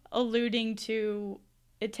alluding to,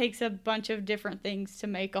 it takes a bunch of different things to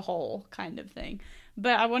make a whole kind of thing.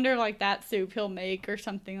 But I wonder if that soup he'll make or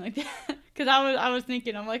something like that. Because I was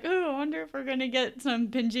thinking, I'm like, oh, I wonder if we're going to get some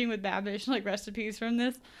Binging with Babish recipes from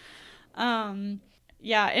this.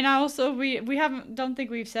 Yeah, and I also, we don't think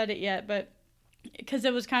we've said it yet, but because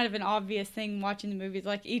it was kind of an obvious thing watching the movies,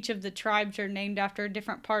 each of the tribes are named after a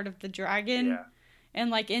different part of the dragon. Yeah.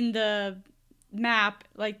 And in the map,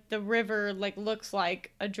 the river looks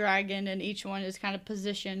like a dragon, and each one is kind of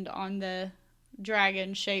positioned on the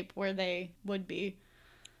dragon shape where they would be.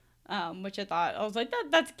 Which I was like,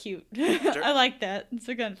 that's cute. I like that. It's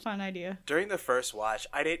a good, fun idea. During the first watch,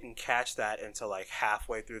 I didn't catch that until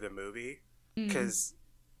halfway through the movie. Because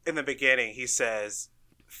in the beginning, he says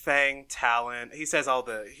Fang, Talon. He says all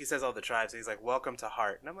the tribes. And he's like, welcome to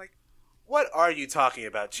Heart. And I'm like, what are you talking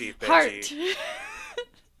about, Chief Benji? Heart.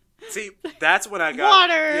 See, that's when I got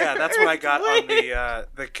water. Yeah, that's when I got on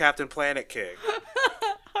the Captain Planet kick.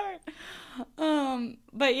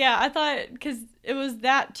 But yeah, I thought, because it was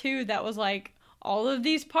that too, that was all of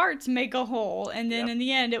these parts make a whole, and then in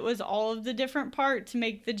the end it was all of the different parts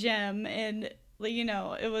make the gem, and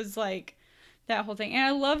it was that whole thing. And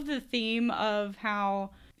I love the theme of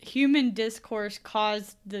how human discourse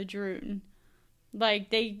caused the Droon.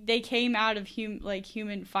 They came out of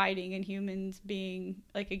human fighting and humans being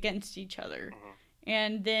against each other. Mm-hmm.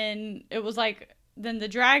 And then it was then the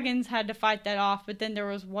dragons had to fight that off, but then there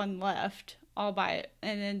was one left all by it.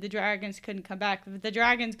 And then the dragons couldn't come back. But the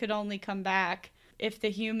dragons could only come back if the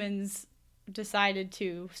humans decided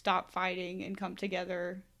to stop fighting and come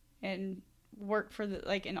together and work for the,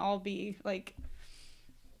 like, and all be, like,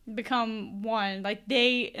 become one. Like,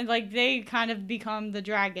 they kind of become the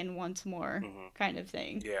dragon once more, kind of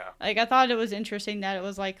thing. Yeah. Like, I thought it was interesting that it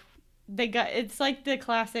was, like, it's like the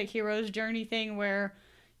classic hero's journey thing where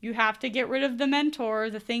you have to get rid of the mentor,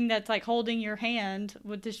 the thing that's, like, holding your hand,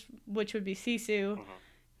 which would be Sisu,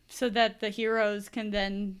 so that the heroes can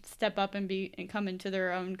then step up and come into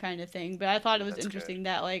their own kind of thing. But I thought it was interesting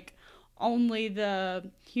that, like, only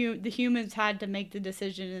the humans had to make the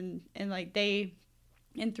decision, and like,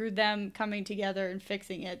 and through them coming together and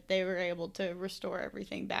fixing it, they were able to restore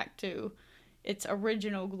everything back to its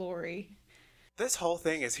original glory. This whole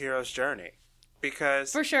thing is hero's journey.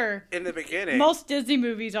 Because for sure, in the beginning, most Disney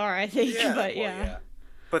movies are, I think. But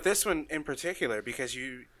But this one in particular, because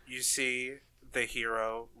you see the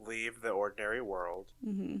hero leave the ordinary world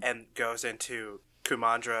and goes into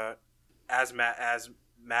Kumandra as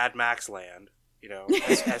Mad Max land, you know,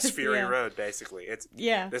 as Fury Road, basically.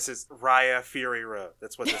 This is Raya Fury Road.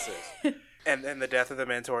 That's what this is. And then the death of the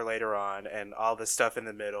mentor later on, and all the stuff in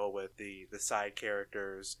the middle with the side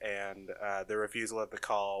characters, and the refusal of the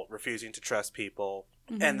call, refusing to trust people,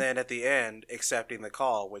 and then at the end, accepting the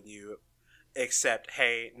call when you accept,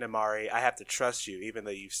 hey, Namaari, I have to trust you, even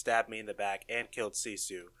though you've stabbed me in the back and killed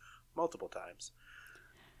Sisu multiple times.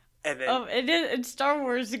 And then, it's Star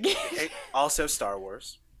Wars again. Also Star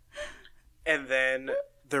Wars. And then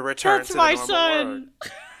the return That's to the my normal son.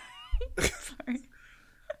 world. Sorry.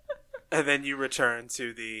 And then you return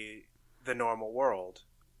to the normal world,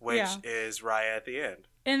 which is Raya at the end.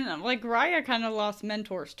 And, like, Raya kind of lost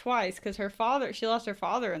mentors twice, because she lost her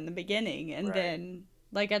father in the beginning, and then,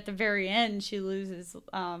 like, at the very end, she loses,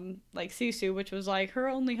 like, Sisu, which was, like, her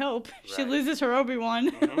only hope. She loses her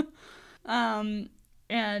Obi-Wan.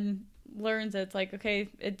 And learns that it's like, okay,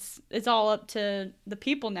 it's all up to the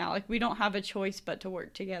people now. Like, we don't have a choice but to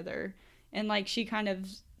work together. And, like, she kind of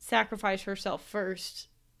sacrificed herself first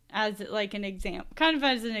as, like, an example, kind of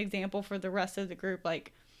as an example for the rest of the group.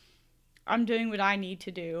 Like, I'm doing what I need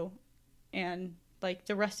to do, and, like,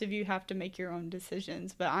 the rest of you have to make your own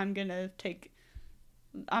decisions, but I'm gonna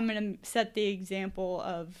set the example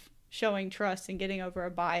of showing trust and getting over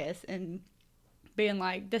a bias and being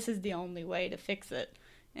like, this is the only way to fix it,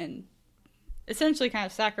 and essentially kind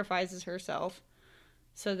of sacrifices herself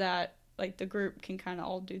so that, like, the group can kind of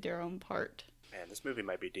all do their own part. Man, this movie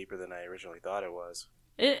might be deeper than I originally thought it was.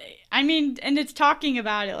 And it's talking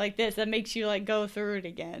about it like this that makes you, like, go through it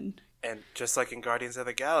again. And just like in Guardians of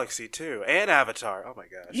the Galaxy, too. And Avatar. Oh, my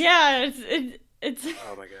gosh. Yeah, it's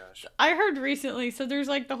oh, my gosh. I heard recently, so there's,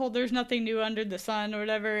 like, the whole there's nothing new under the sun or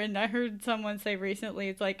whatever, and I heard someone say recently,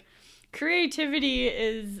 it's like, creativity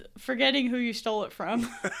is forgetting who you stole it from.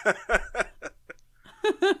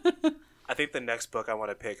 I think the next book I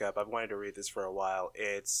want to pick up, I've wanted to read this for a while.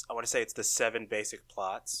 I want to say it's The 7 Basic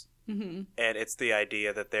Plots. And it's the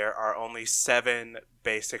idea that there are only 7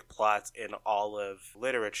 basic plots in all of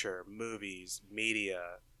literature, movies, media.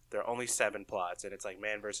 There are only 7 plots, and it's like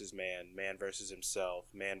man versus man, man versus himself,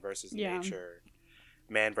 man versus nature,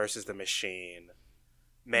 man versus the machine,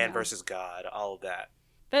 man versus God, all of that.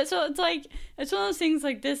 But so it's like, it's one of those things,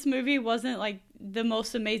 like, this movie wasn't, like, the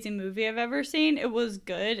most amazing movie I've ever seen. It was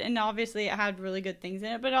good, and obviously it had really good things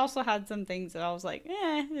in it, but it also had some things that I was like,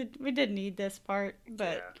 we didn't need this part.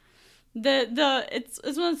 But it's one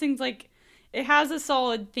of those things, like, it has a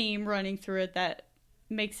solid theme running through it that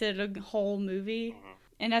makes it a whole movie.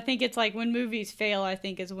 And I think it's like when movies fail, I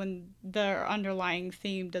think, is when their underlying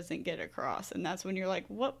theme doesn't get across. And that's when you're like,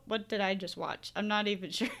 what did I just watch? I'm not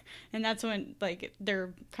even sure. And that's when, like,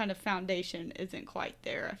 their kind of foundation isn't quite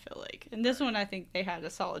there, I feel like. And this one, I think they had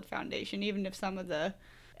a solid foundation, even if some of the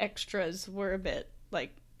extras were a bit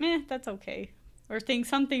like, that's okay. Or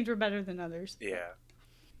some things were better than others. Yeah.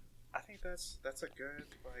 I think that's a good,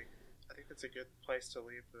 like, I think that's a good place to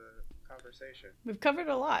leave the conversation. We've covered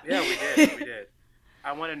a lot. Yeah, we did.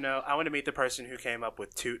 I want to meet the person who came up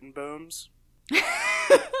with Tootin' Booms.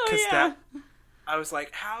 I was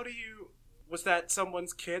like, was that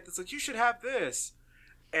someone's kid that's like, you should have this?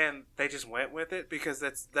 And they just went with it because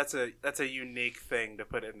that's a unique thing to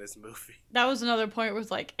put in this movie. That was another point where it's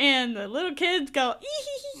like, and the little kids go,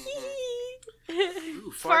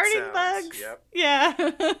 Ooh, farting bugs. Yep. Yeah.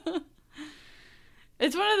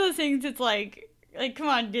 It's one of those things, it's like, come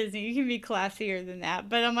on, Disney, you can be classier than that.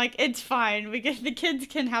 But I'm like, it's fine. The kids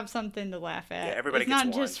can have something to laugh at. Yeah, everybody it's gets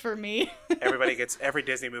not one. Just for me. Every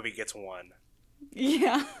Disney movie gets one.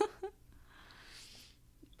 Yeah.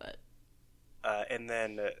 And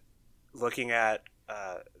then looking at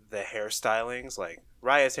the hairstylings, like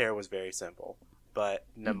Raya's hair was very simple, but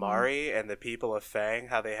Namari and the people of Fang,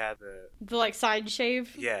 how they had the like side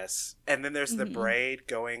shave. Yes, and then there's the braid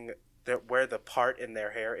going where the part in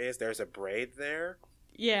their hair is. There's a braid there.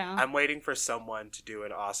 Yeah, I'm waiting for someone to do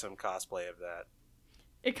an awesome cosplay of that.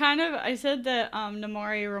 It kind of, I said that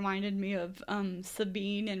Namari reminded me of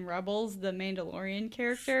Sabine in Rebels, the Mandalorian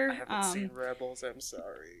character. I haven't seen Rebels, I'm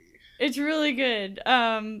sorry. It's really good.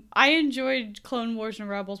 I enjoyed Clone Wars and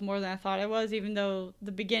Rebels more than I thought I was, even though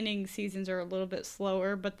the beginning seasons are a little bit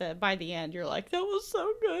slower, but by the end you're like, that was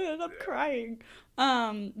so good, I'm crying.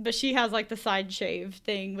 But she has like the side shave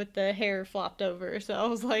thing with the hair flopped over, so I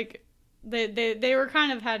was like, They were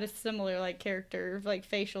kind of had a similar like character, like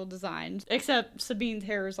facial designs, except Sabine's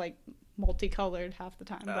hair is like multicolored half the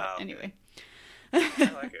time. But anyway, I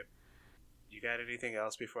like it. You got anything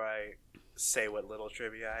else before I say what little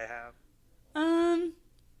trivia I have? No,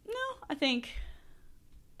 I think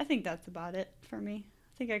that's about it for me.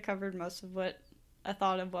 I think I covered most of what I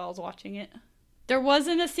thought of while I was watching it. There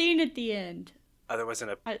wasn't a scene at the end. Oh, there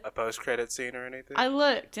wasn't a post-credit scene or anything? I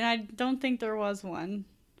looked, and I don't think there was one.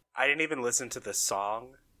 I didn't even listen to the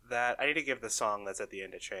song I need to give the song that's at the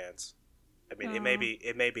end a chance. I mean, it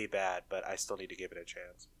may be bad, but I still need to give it a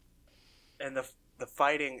chance. And the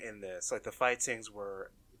fighting in this, like the fight scenes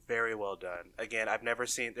were very well done. Again, I've never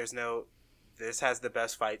seen, this has the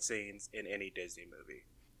best fight scenes in any Disney movie.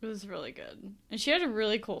 It was really good. And she had a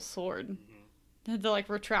really cool sword. Mm-hmm. The like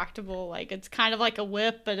retractable, like it's kind of like a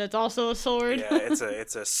whip, but it's also a sword. Yeah,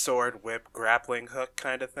 it's a sword whip grappling hook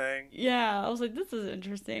kind of thing. Yeah, I was like, this is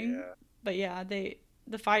interesting. Yeah. But yeah, the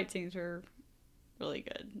fight scenes were really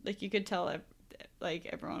good. Like you could tell, like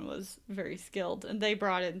everyone was very skilled, and they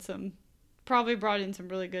probably brought in some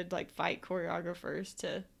really good like fight choreographers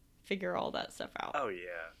to figure all that stuff out. Oh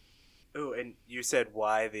yeah. Ooh, and you said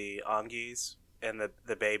why the Ongis and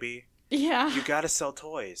the baby? Yeah. You gotta sell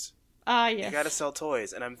toys. Yes. You gotta sell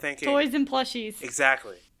toys, and I'm thinking toys and plushies.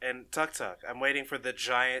 Exactly. And Tuk Tuk. I'm waiting for the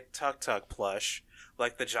giant Tuk Tuk plush,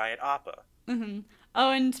 like the giant Appa. Mm-hmm.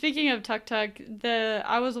 Oh, and speaking of Tuk Tuk,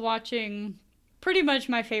 I was watching pretty much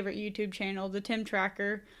my favorite YouTube channel, the Tim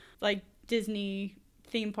Tracker, like Disney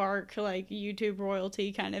theme park, like YouTube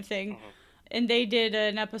royalty kind of thing. Mm-hmm. And they did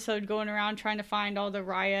an episode going around trying to find all the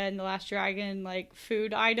Raya and the Last Dragon, like,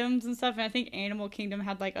 food items and stuff. And I think Animal Kingdom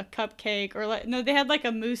had, like, a cupcake. They had, like,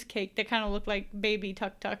 a moose cake that kind of looked like baby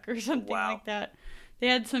Tuk Tuk or something like that. They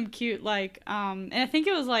had some cute, like, and I think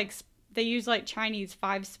it was, like, they used, like, Chinese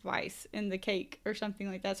 5-spice in the cake or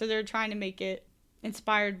something like that. So they're trying to make it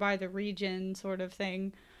inspired by the region sort of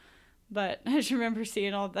thing. But I just remember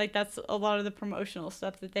seeing that's a lot of the promotional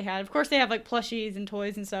stuff that they had. Of course, they have, like, plushies and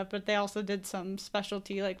toys and stuff, but they also did some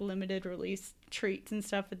specialty, like, limited release treats and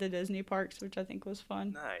stuff at the Disney parks, which I think was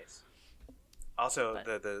fun. Nice. Also,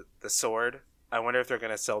 the sword. I wonder if they're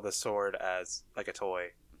going to sell the sword as, like, a toy.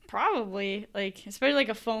 Probably. Like, especially, like,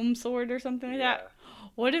 a foam sword or something like that.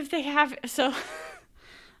 What if they have... So...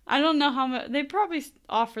 I don't know how much... They probably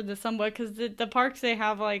offer this somewhat, because the parks, they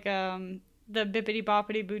have, like, the Bippity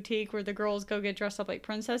Boppity Boutique where the girls go get dressed up like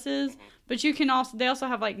princesses. But you can they also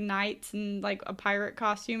have like knights and like a pirate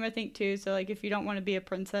costume, I think, too. So like if you don't want to be a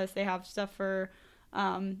princess, they have stuff for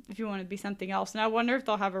if you want to be something else. And I wonder if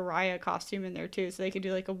they'll have a Raya costume in there too, so they could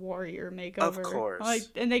do like a warrior makeover. Of course. Like,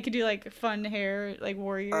 and they could do like fun hair, like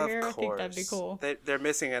warrior hair. Of course. I think that'd be cool. They're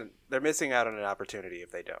missing out on an opportunity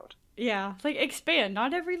if they don't. Yeah, like expand.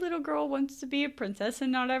 Not every little girl wants to be a princess,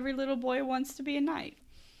 and not every little boy wants to be a knight.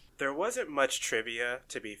 There wasn't much trivia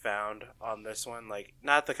to be found on this one. Like,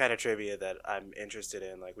 not the kind of trivia that I'm interested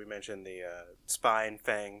in. Like, we mentioned the spine,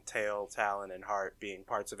 fang, tail, talon, and heart being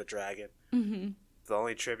parts of a dragon. Mm-hmm. The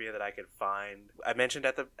only trivia that I could find... I mentioned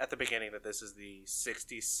at the beginning that this is the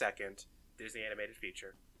 62nd Disney animated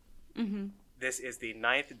feature. Mm-hmm. This is the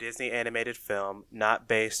 9th Disney animated film not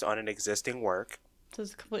based on an existing work. So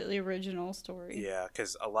it's a completely original story. Yeah,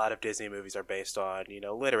 because a lot of Disney movies are based on,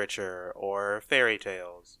 literature or fairy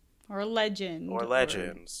tales. Or legend. Or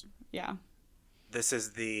legends. Yeah. This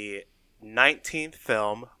is the 19th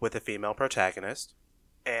film with a female protagonist.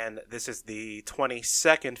 And this is the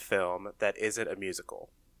 22nd film that isn't a musical.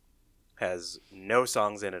 Has no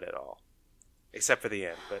songs in it at all. Except for the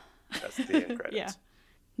end, but that's the end credits.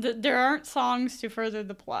 Yeah. There aren't songs to further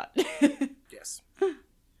the plot. Yes.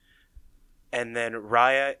 And then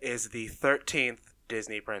Raya is the 13th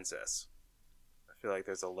Disney princess. I feel like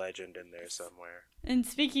there's a legend in there somewhere. And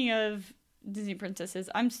speaking of Disney princesses,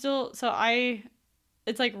 it's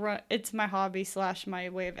my hobby / my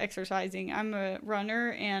way of exercising. I'm a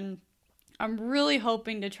runner, and I'm really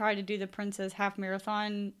hoping to try to do the Princess Half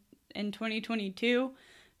Marathon in 2022,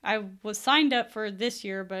 I was signed up for this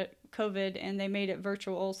year, but COVID, and they made it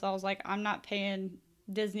virtual. So I was like, I'm not paying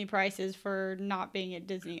Disney prices for not being at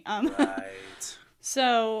Disney. Right.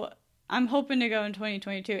 So I'm hoping to go in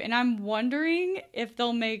 2022, and I'm wondering if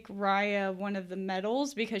they'll make Raya one of the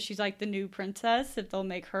medals because she's like the new princess. If they'll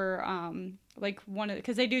make her like one of,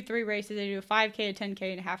 because they do 3 races. They do a 5K, a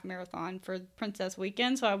 10K, and a half marathon for Princess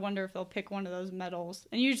Weekend. So I wonder if they'll pick one of those medals.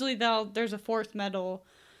 And usually there's a 4th medal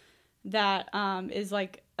that is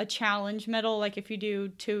like a challenge medal. Like if you do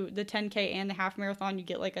the 10K and the half marathon, you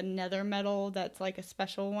get like another medal that's like a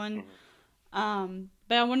special one.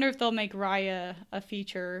 But I wonder if they'll make Raya a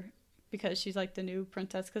feature because she's like the new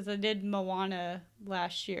princess. Because I did Moana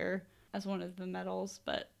last year as one of the medals,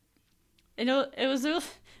 but it was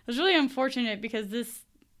really unfortunate because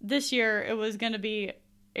this year it was going to be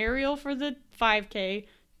Ariel for the 5K,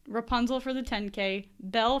 Rapunzel for the 10K,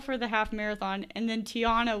 Belle for the half marathon, and then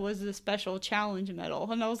Tiana was the special challenge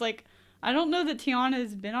medal. And I was like, I don't know that Tiana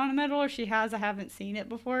has been on a medal, or she has. I haven't seen it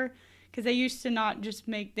before. Because they used to not just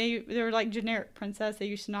make, they were like generic princess. They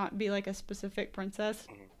used to not be like a specific princess.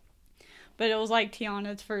 But it was like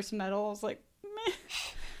Tiana's first medal. I was like, meh.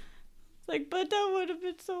 It's like, but that would have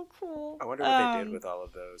been so cool. I wonder what they did with all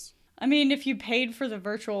of those. I mean, if you paid for the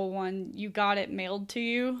virtual one, you got it mailed to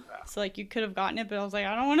you. Yeah. So like you could have gotten it, but I was like,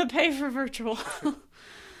 I don't want to pay for virtual.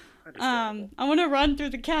 I want to run through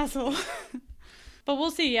the castle. But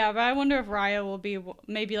we'll see, yeah. But I wonder if Raya will be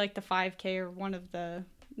maybe like the 5K or one of the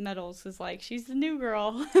medals is like she's the new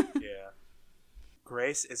girl. Yeah.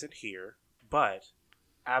 Grace isn't here, but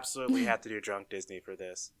absolutely have to do Drunk Disney for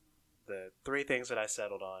this. The 3 things that I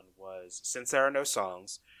settled on was, since there are no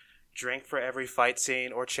songs, drink for every fight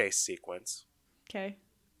scene or chase sequence. Okay.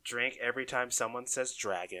 Drink every time someone says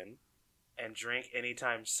dragon, and drink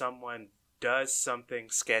anytime someone does something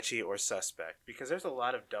sketchy or suspect, because there's a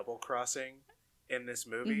lot of double crossing in this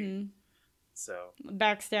movie. So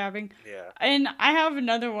backstabbing. Yeah. And I have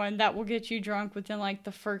another one that will get you drunk within like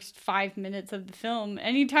the first 5 minutes of the film.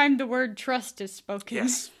 Anytime the word trust is spoken.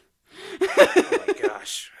 Yes. Oh my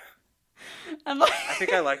gosh. I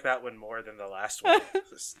think I like that one more than the last one.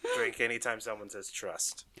 Just drink anytime someone says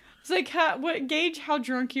trust. It's like, gauge how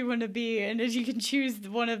drunk you want to be, and as you can choose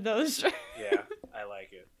one of those. Yeah, I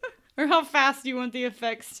like it. Or how fast you want the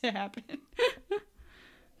effects to happen.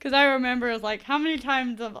 Because I remember, like, how many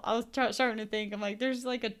times I was starting to think, I'm like, there's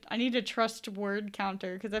like I need a trust word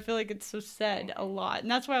counter, because I feel like it's so said a lot.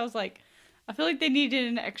 And that's why I was like, I feel like they needed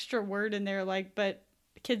an extra word in there, like, but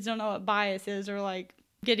kids don't know what bias is, or like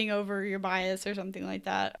getting over your bias or something like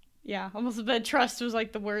that. Yeah, almost, but trust was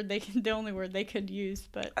like the only word they could use.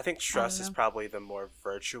 But I think trust is probably the more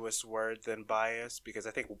virtuous word than bias, because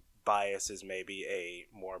I think bias is maybe a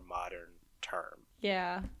more modern term.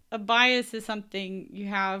 Yeah. A bias is something you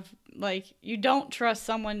have, like, you don't trust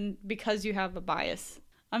someone because you have a bias.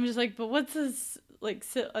 I'm just like, but what's this, like,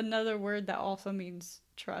 another word that also means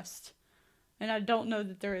trust? And I don't know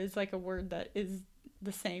that there is, like, a word that is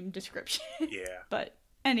the same description. Yeah. But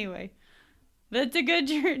anyway, that's a good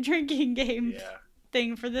drinking game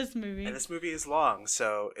thing for this movie. And this movie is long,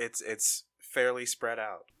 so it's fairly spread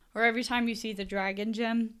out. Or every time you see the dragon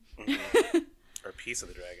gem. Or a piece of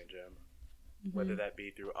the dragon gem. Whether that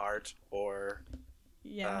be through art or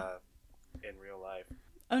in real life.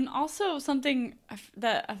 And also something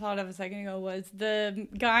that I thought of a second ago was the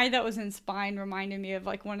guy that was in Spine reminded me of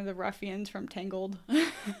like one of the ruffians from Tangled.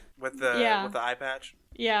 with the eye patch?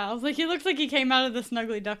 Yeah, I was like, he looks like he came out of the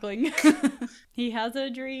Snuggly Duckling. He has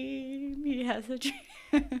a dream. He has a dream.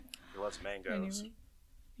 He loves mangoes. Anyway.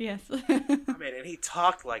 Yes. I mean, and he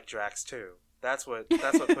talked like Drax too. That's what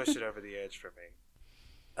pushed it over the edge for me.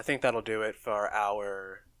 I think that'll do it for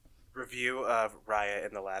our review of Raya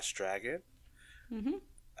and the Last Dragon.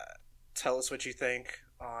 Tell us what you think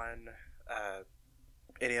on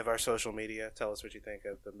any of our social media. Tell us what you think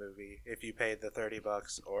of the movie. If you paid the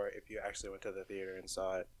 $30 or if you actually went to the theater and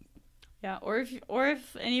saw it. Yeah, or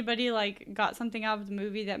if anybody like got something out of the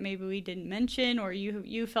movie that maybe we didn't mention, or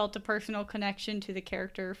you felt a personal connection to the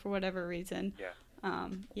character for whatever reason.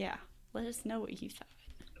 Yeah. Let us know what you thought.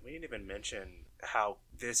 We didn't even mention how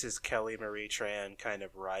this is Kelly Marie Tran kind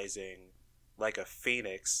of rising like a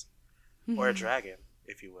phoenix or a dragon,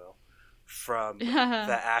 if you will, from the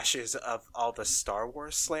ashes of all the Star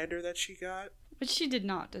Wars slander that she got. But she did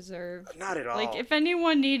not deserve. Not at all. Like, if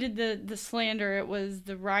anyone needed the slander, it was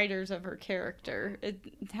the writers of her character. It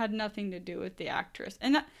had nothing to do with the actress.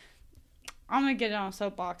 And that, I'm going to get it on a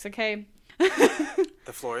soapbox, okay?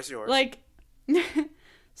 The floor is yours. Like,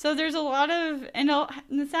 so there's a lot of, and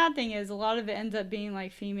the sad thing is, a lot of it ends up being,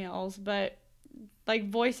 like, females, but, like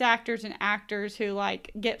voice actors and actors who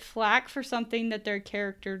like get flack for something that their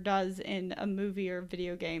character does in a movie or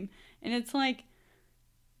video game. And it's like,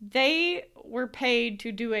 they were paid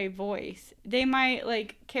to do a voice. They might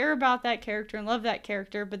like care about that character and love that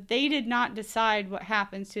character, but they did not decide what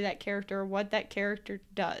happens to that character or what that character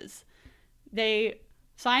does. They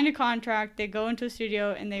sign a contract, they go into a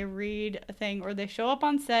studio and they read a thing, or they show up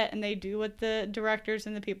on set and they do what the directors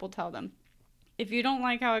and the people tell them. If you don't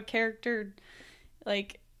like how a character,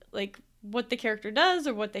 like what the character does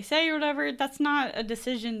or what they say or whatever, that's not a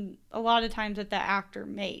decision a lot of times that actor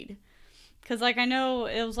made. Because, like, I know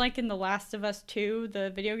it was like in The Last of Us 2, the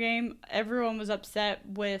video game, everyone was upset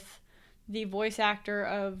with the voice actor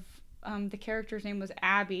of, the character's name was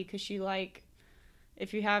Abby, because she, like,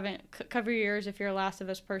 if you haven't, cover your ears if you're a Last of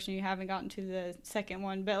Us person, you haven't gotten to the second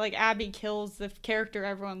one, but, like, Abby kills the character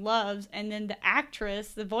everyone loves, and then the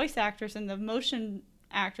actress, the voice actress and the motion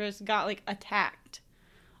actress got, like, attacked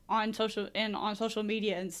on social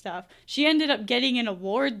media and stuff. She ended up getting an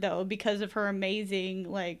award though because of her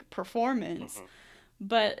amazing like performance. Mm-hmm.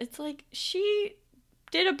 But it's like, she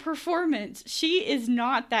did a performance. She is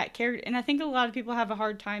not that character. And I think a lot of people have a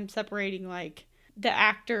hard time separating like the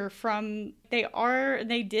actor from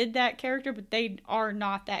they did that character, but they are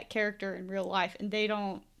not that character in real life, and they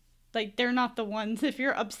don't like, they're not the ones, if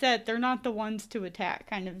you're upset, they're not the ones to attack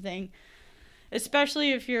kind of thing.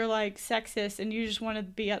 Especially if you're, like, sexist and you just want to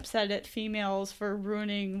be upset at females for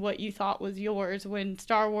ruining what you thought was yours, when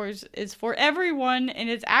Star Wars is for everyone and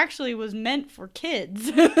it actually was meant for kids.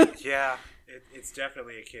 Yeah, it's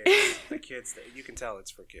definitely a kid. The kids, you can tell it's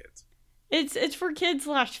for kids. It's for kids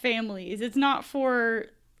 / families. It's not for,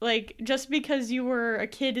 like, just because you were a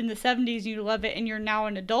kid in the 70s, you love it, and you're now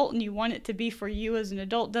an adult and you want it to be for you as an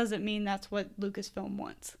adult, doesn't mean that's what Lucasfilm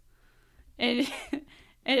wants. And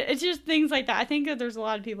it's just things like that. I think that there's a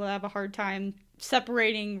lot of people that have a hard time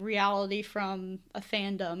separating reality from a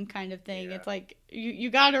fandom kind of thing. Yeah. It's like,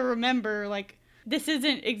 you got to remember, like, this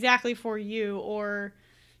isn't exactly for you or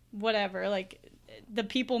whatever. Like, the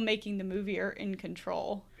people making the movie are in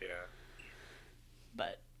control. Yeah.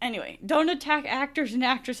 But anyway, don't attack actors and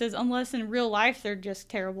actresses unless in real life they're just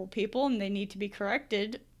terrible people and they need to be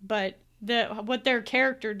corrected. But what their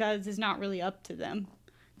character does is not really up to them.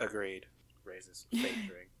 Agreed. Raises fake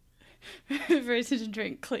drink. Raises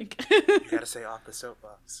drink, clink. You gotta say off the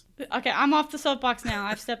soapbox. Okay, I'm off the soapbox now.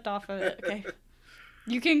 I've stepped off of it. Okay.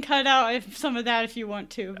 You can cut out some of that if you want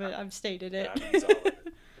to, but I've stated it. No, it's all of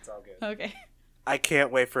it. It's all good. Okay. I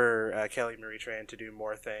can't wait for Kelly Marie Tran to do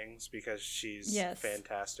more things because she's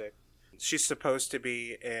fantastic. She's supposed to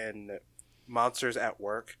be in Monsters at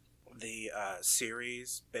Work, the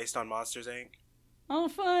series based on Monsters, Inc. Oh,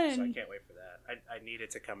 fun. So I can't wait for that. I need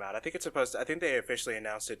it to come out. I think they officially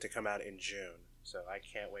announced it to come out in June. So I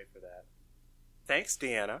can't wait for that. Thanks,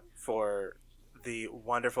 Deanna, for the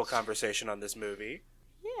wonderful conversation on this movie.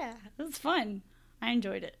 Yeah, it was fun. I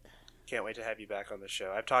enjoyed it. Can't wait to have you back on the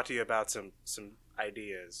show. I've talked to you about some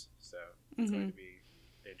ideas, so it's going to be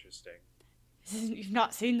interesting. You've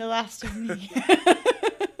not seen the last of me.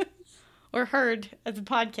 Or heard as a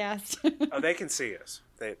podcast. Oh, they can see us.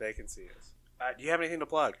 They can see us. Do you have anything to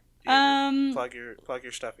plug? Plug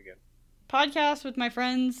your stuff again. Podcast with my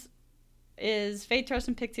friends is Faith, Trust,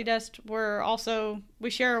 and Pixie Dust.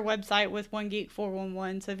 We share a website with One Geek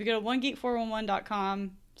 411. So if you go to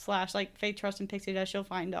onegeek411.com / Faith, Trust, and Pixie Dust, you'll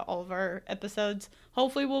find all of our episodes.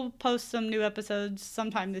 Hopefully we'll post some new episodes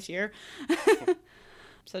sometime this year.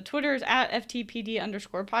 So Twitter is at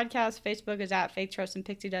FTPD_podcast. Facebook is at Faith, Trust, and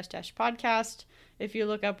Pixie Dust -podcast. If you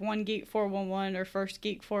look up One Geek 411 or First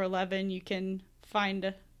Geek 411, you can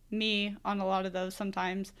find me on a lot of those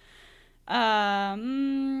sometimes. What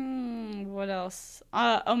else?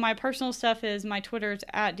 My personal stuff is, my Twitter is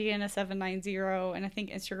at Deanna790, and I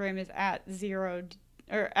think Instagram is at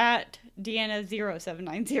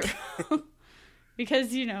Deanna0790.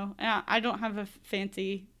 Because, I don't have a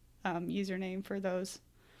fancy username for those.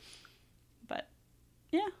 But,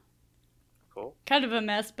 yeah. Cool. Kind of a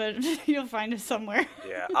mess, but you'll find us somewhere.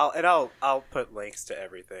 Yeah, I'll put links to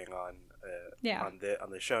everything on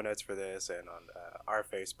the show notes for this, and on our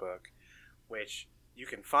Facebook, which you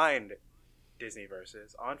can find Disney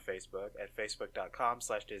Versus on Facebook at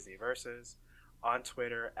facebook.com/DisneyVersus, on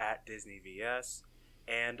Twitter at DisneyVS,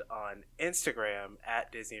 and on Instagram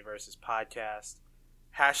at Disney Versus Podcast,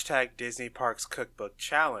 #Disney Parks Cookbook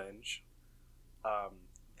Challenge.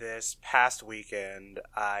 This past weekend,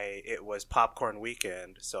 it was popcorn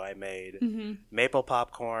weekend, so I made maple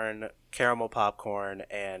popcorn, caramel popcorn,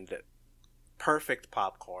 and perfect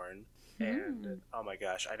popcorn. And oh my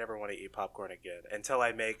gosh, I never want to eat popcorn again until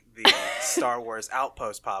I make the Star Wars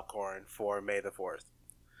Outpost popcorn for May the 4th.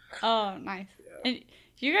 Oh, nice. Yeah. And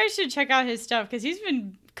you guys should check out his stuff because he's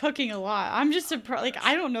been cooking a lot. I'm just surprised. Like,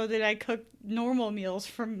 I don't know that I cook normal meals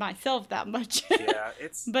for myself that much. Yeah,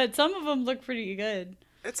 but some of them look pretty good.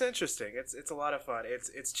 It's interesting. It's a lot of fun.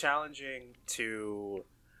 It's challenging to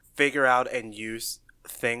figure out and use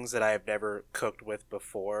things that I have never cooked with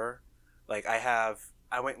before. Like I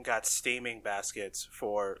went and got steaming baskets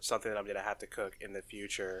for something that I'm going to have to cook in the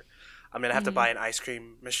future. I'm going to have to buy an ice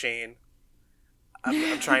cream machine.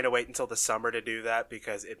 I'm trying to wait until the summer to do that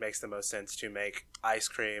because it makes the most sense to make ice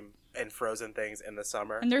cream and frozen things in the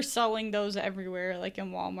summer. And they're selling those everywhere, like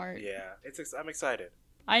in Walmart. Yeah, I'm excited.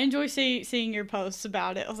 I enjoy seeing your posts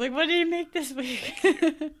about it. I was like, what did he make this week?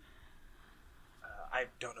 I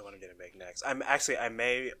don't know what I'm going to make next. I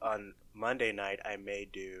may, on Monday night, I may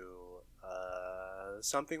do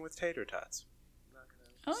something with tater tots.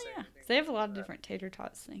 Oh, yeah. They have a lot of different tater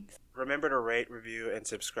tots things. Remember to rate, review, and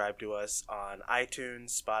subscribe to us on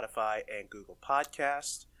iTunes, Spotify, and Google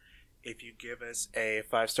Podcasts. If you give us a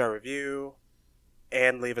 5-star review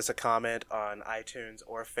and leave us a comment on iTunes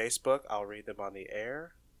or Facebook, I'll read them on the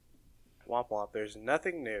air. Womp womp. There's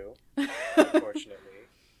nothing new, unfortunately.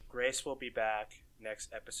 Grace will be back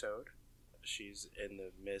next episode. She's in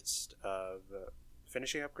the midst of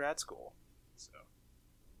finishing up grad school. So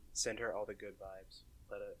send her all the good vibes.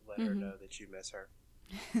 Let her know that you miss her.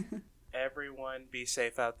 Everyone be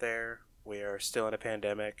safe out there. We are still in a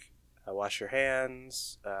pandemic. Wash your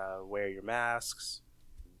hands. Wear your masks.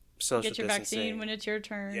 Social Get your distancing. vaccine when it's your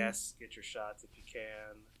turn. Yes, get your shots if you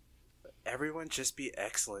can. Everyone just be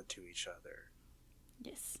excellent to each other.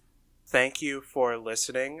 Yes. Thank you for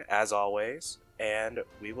listening, as always, and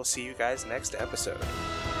we will see you guys next episode.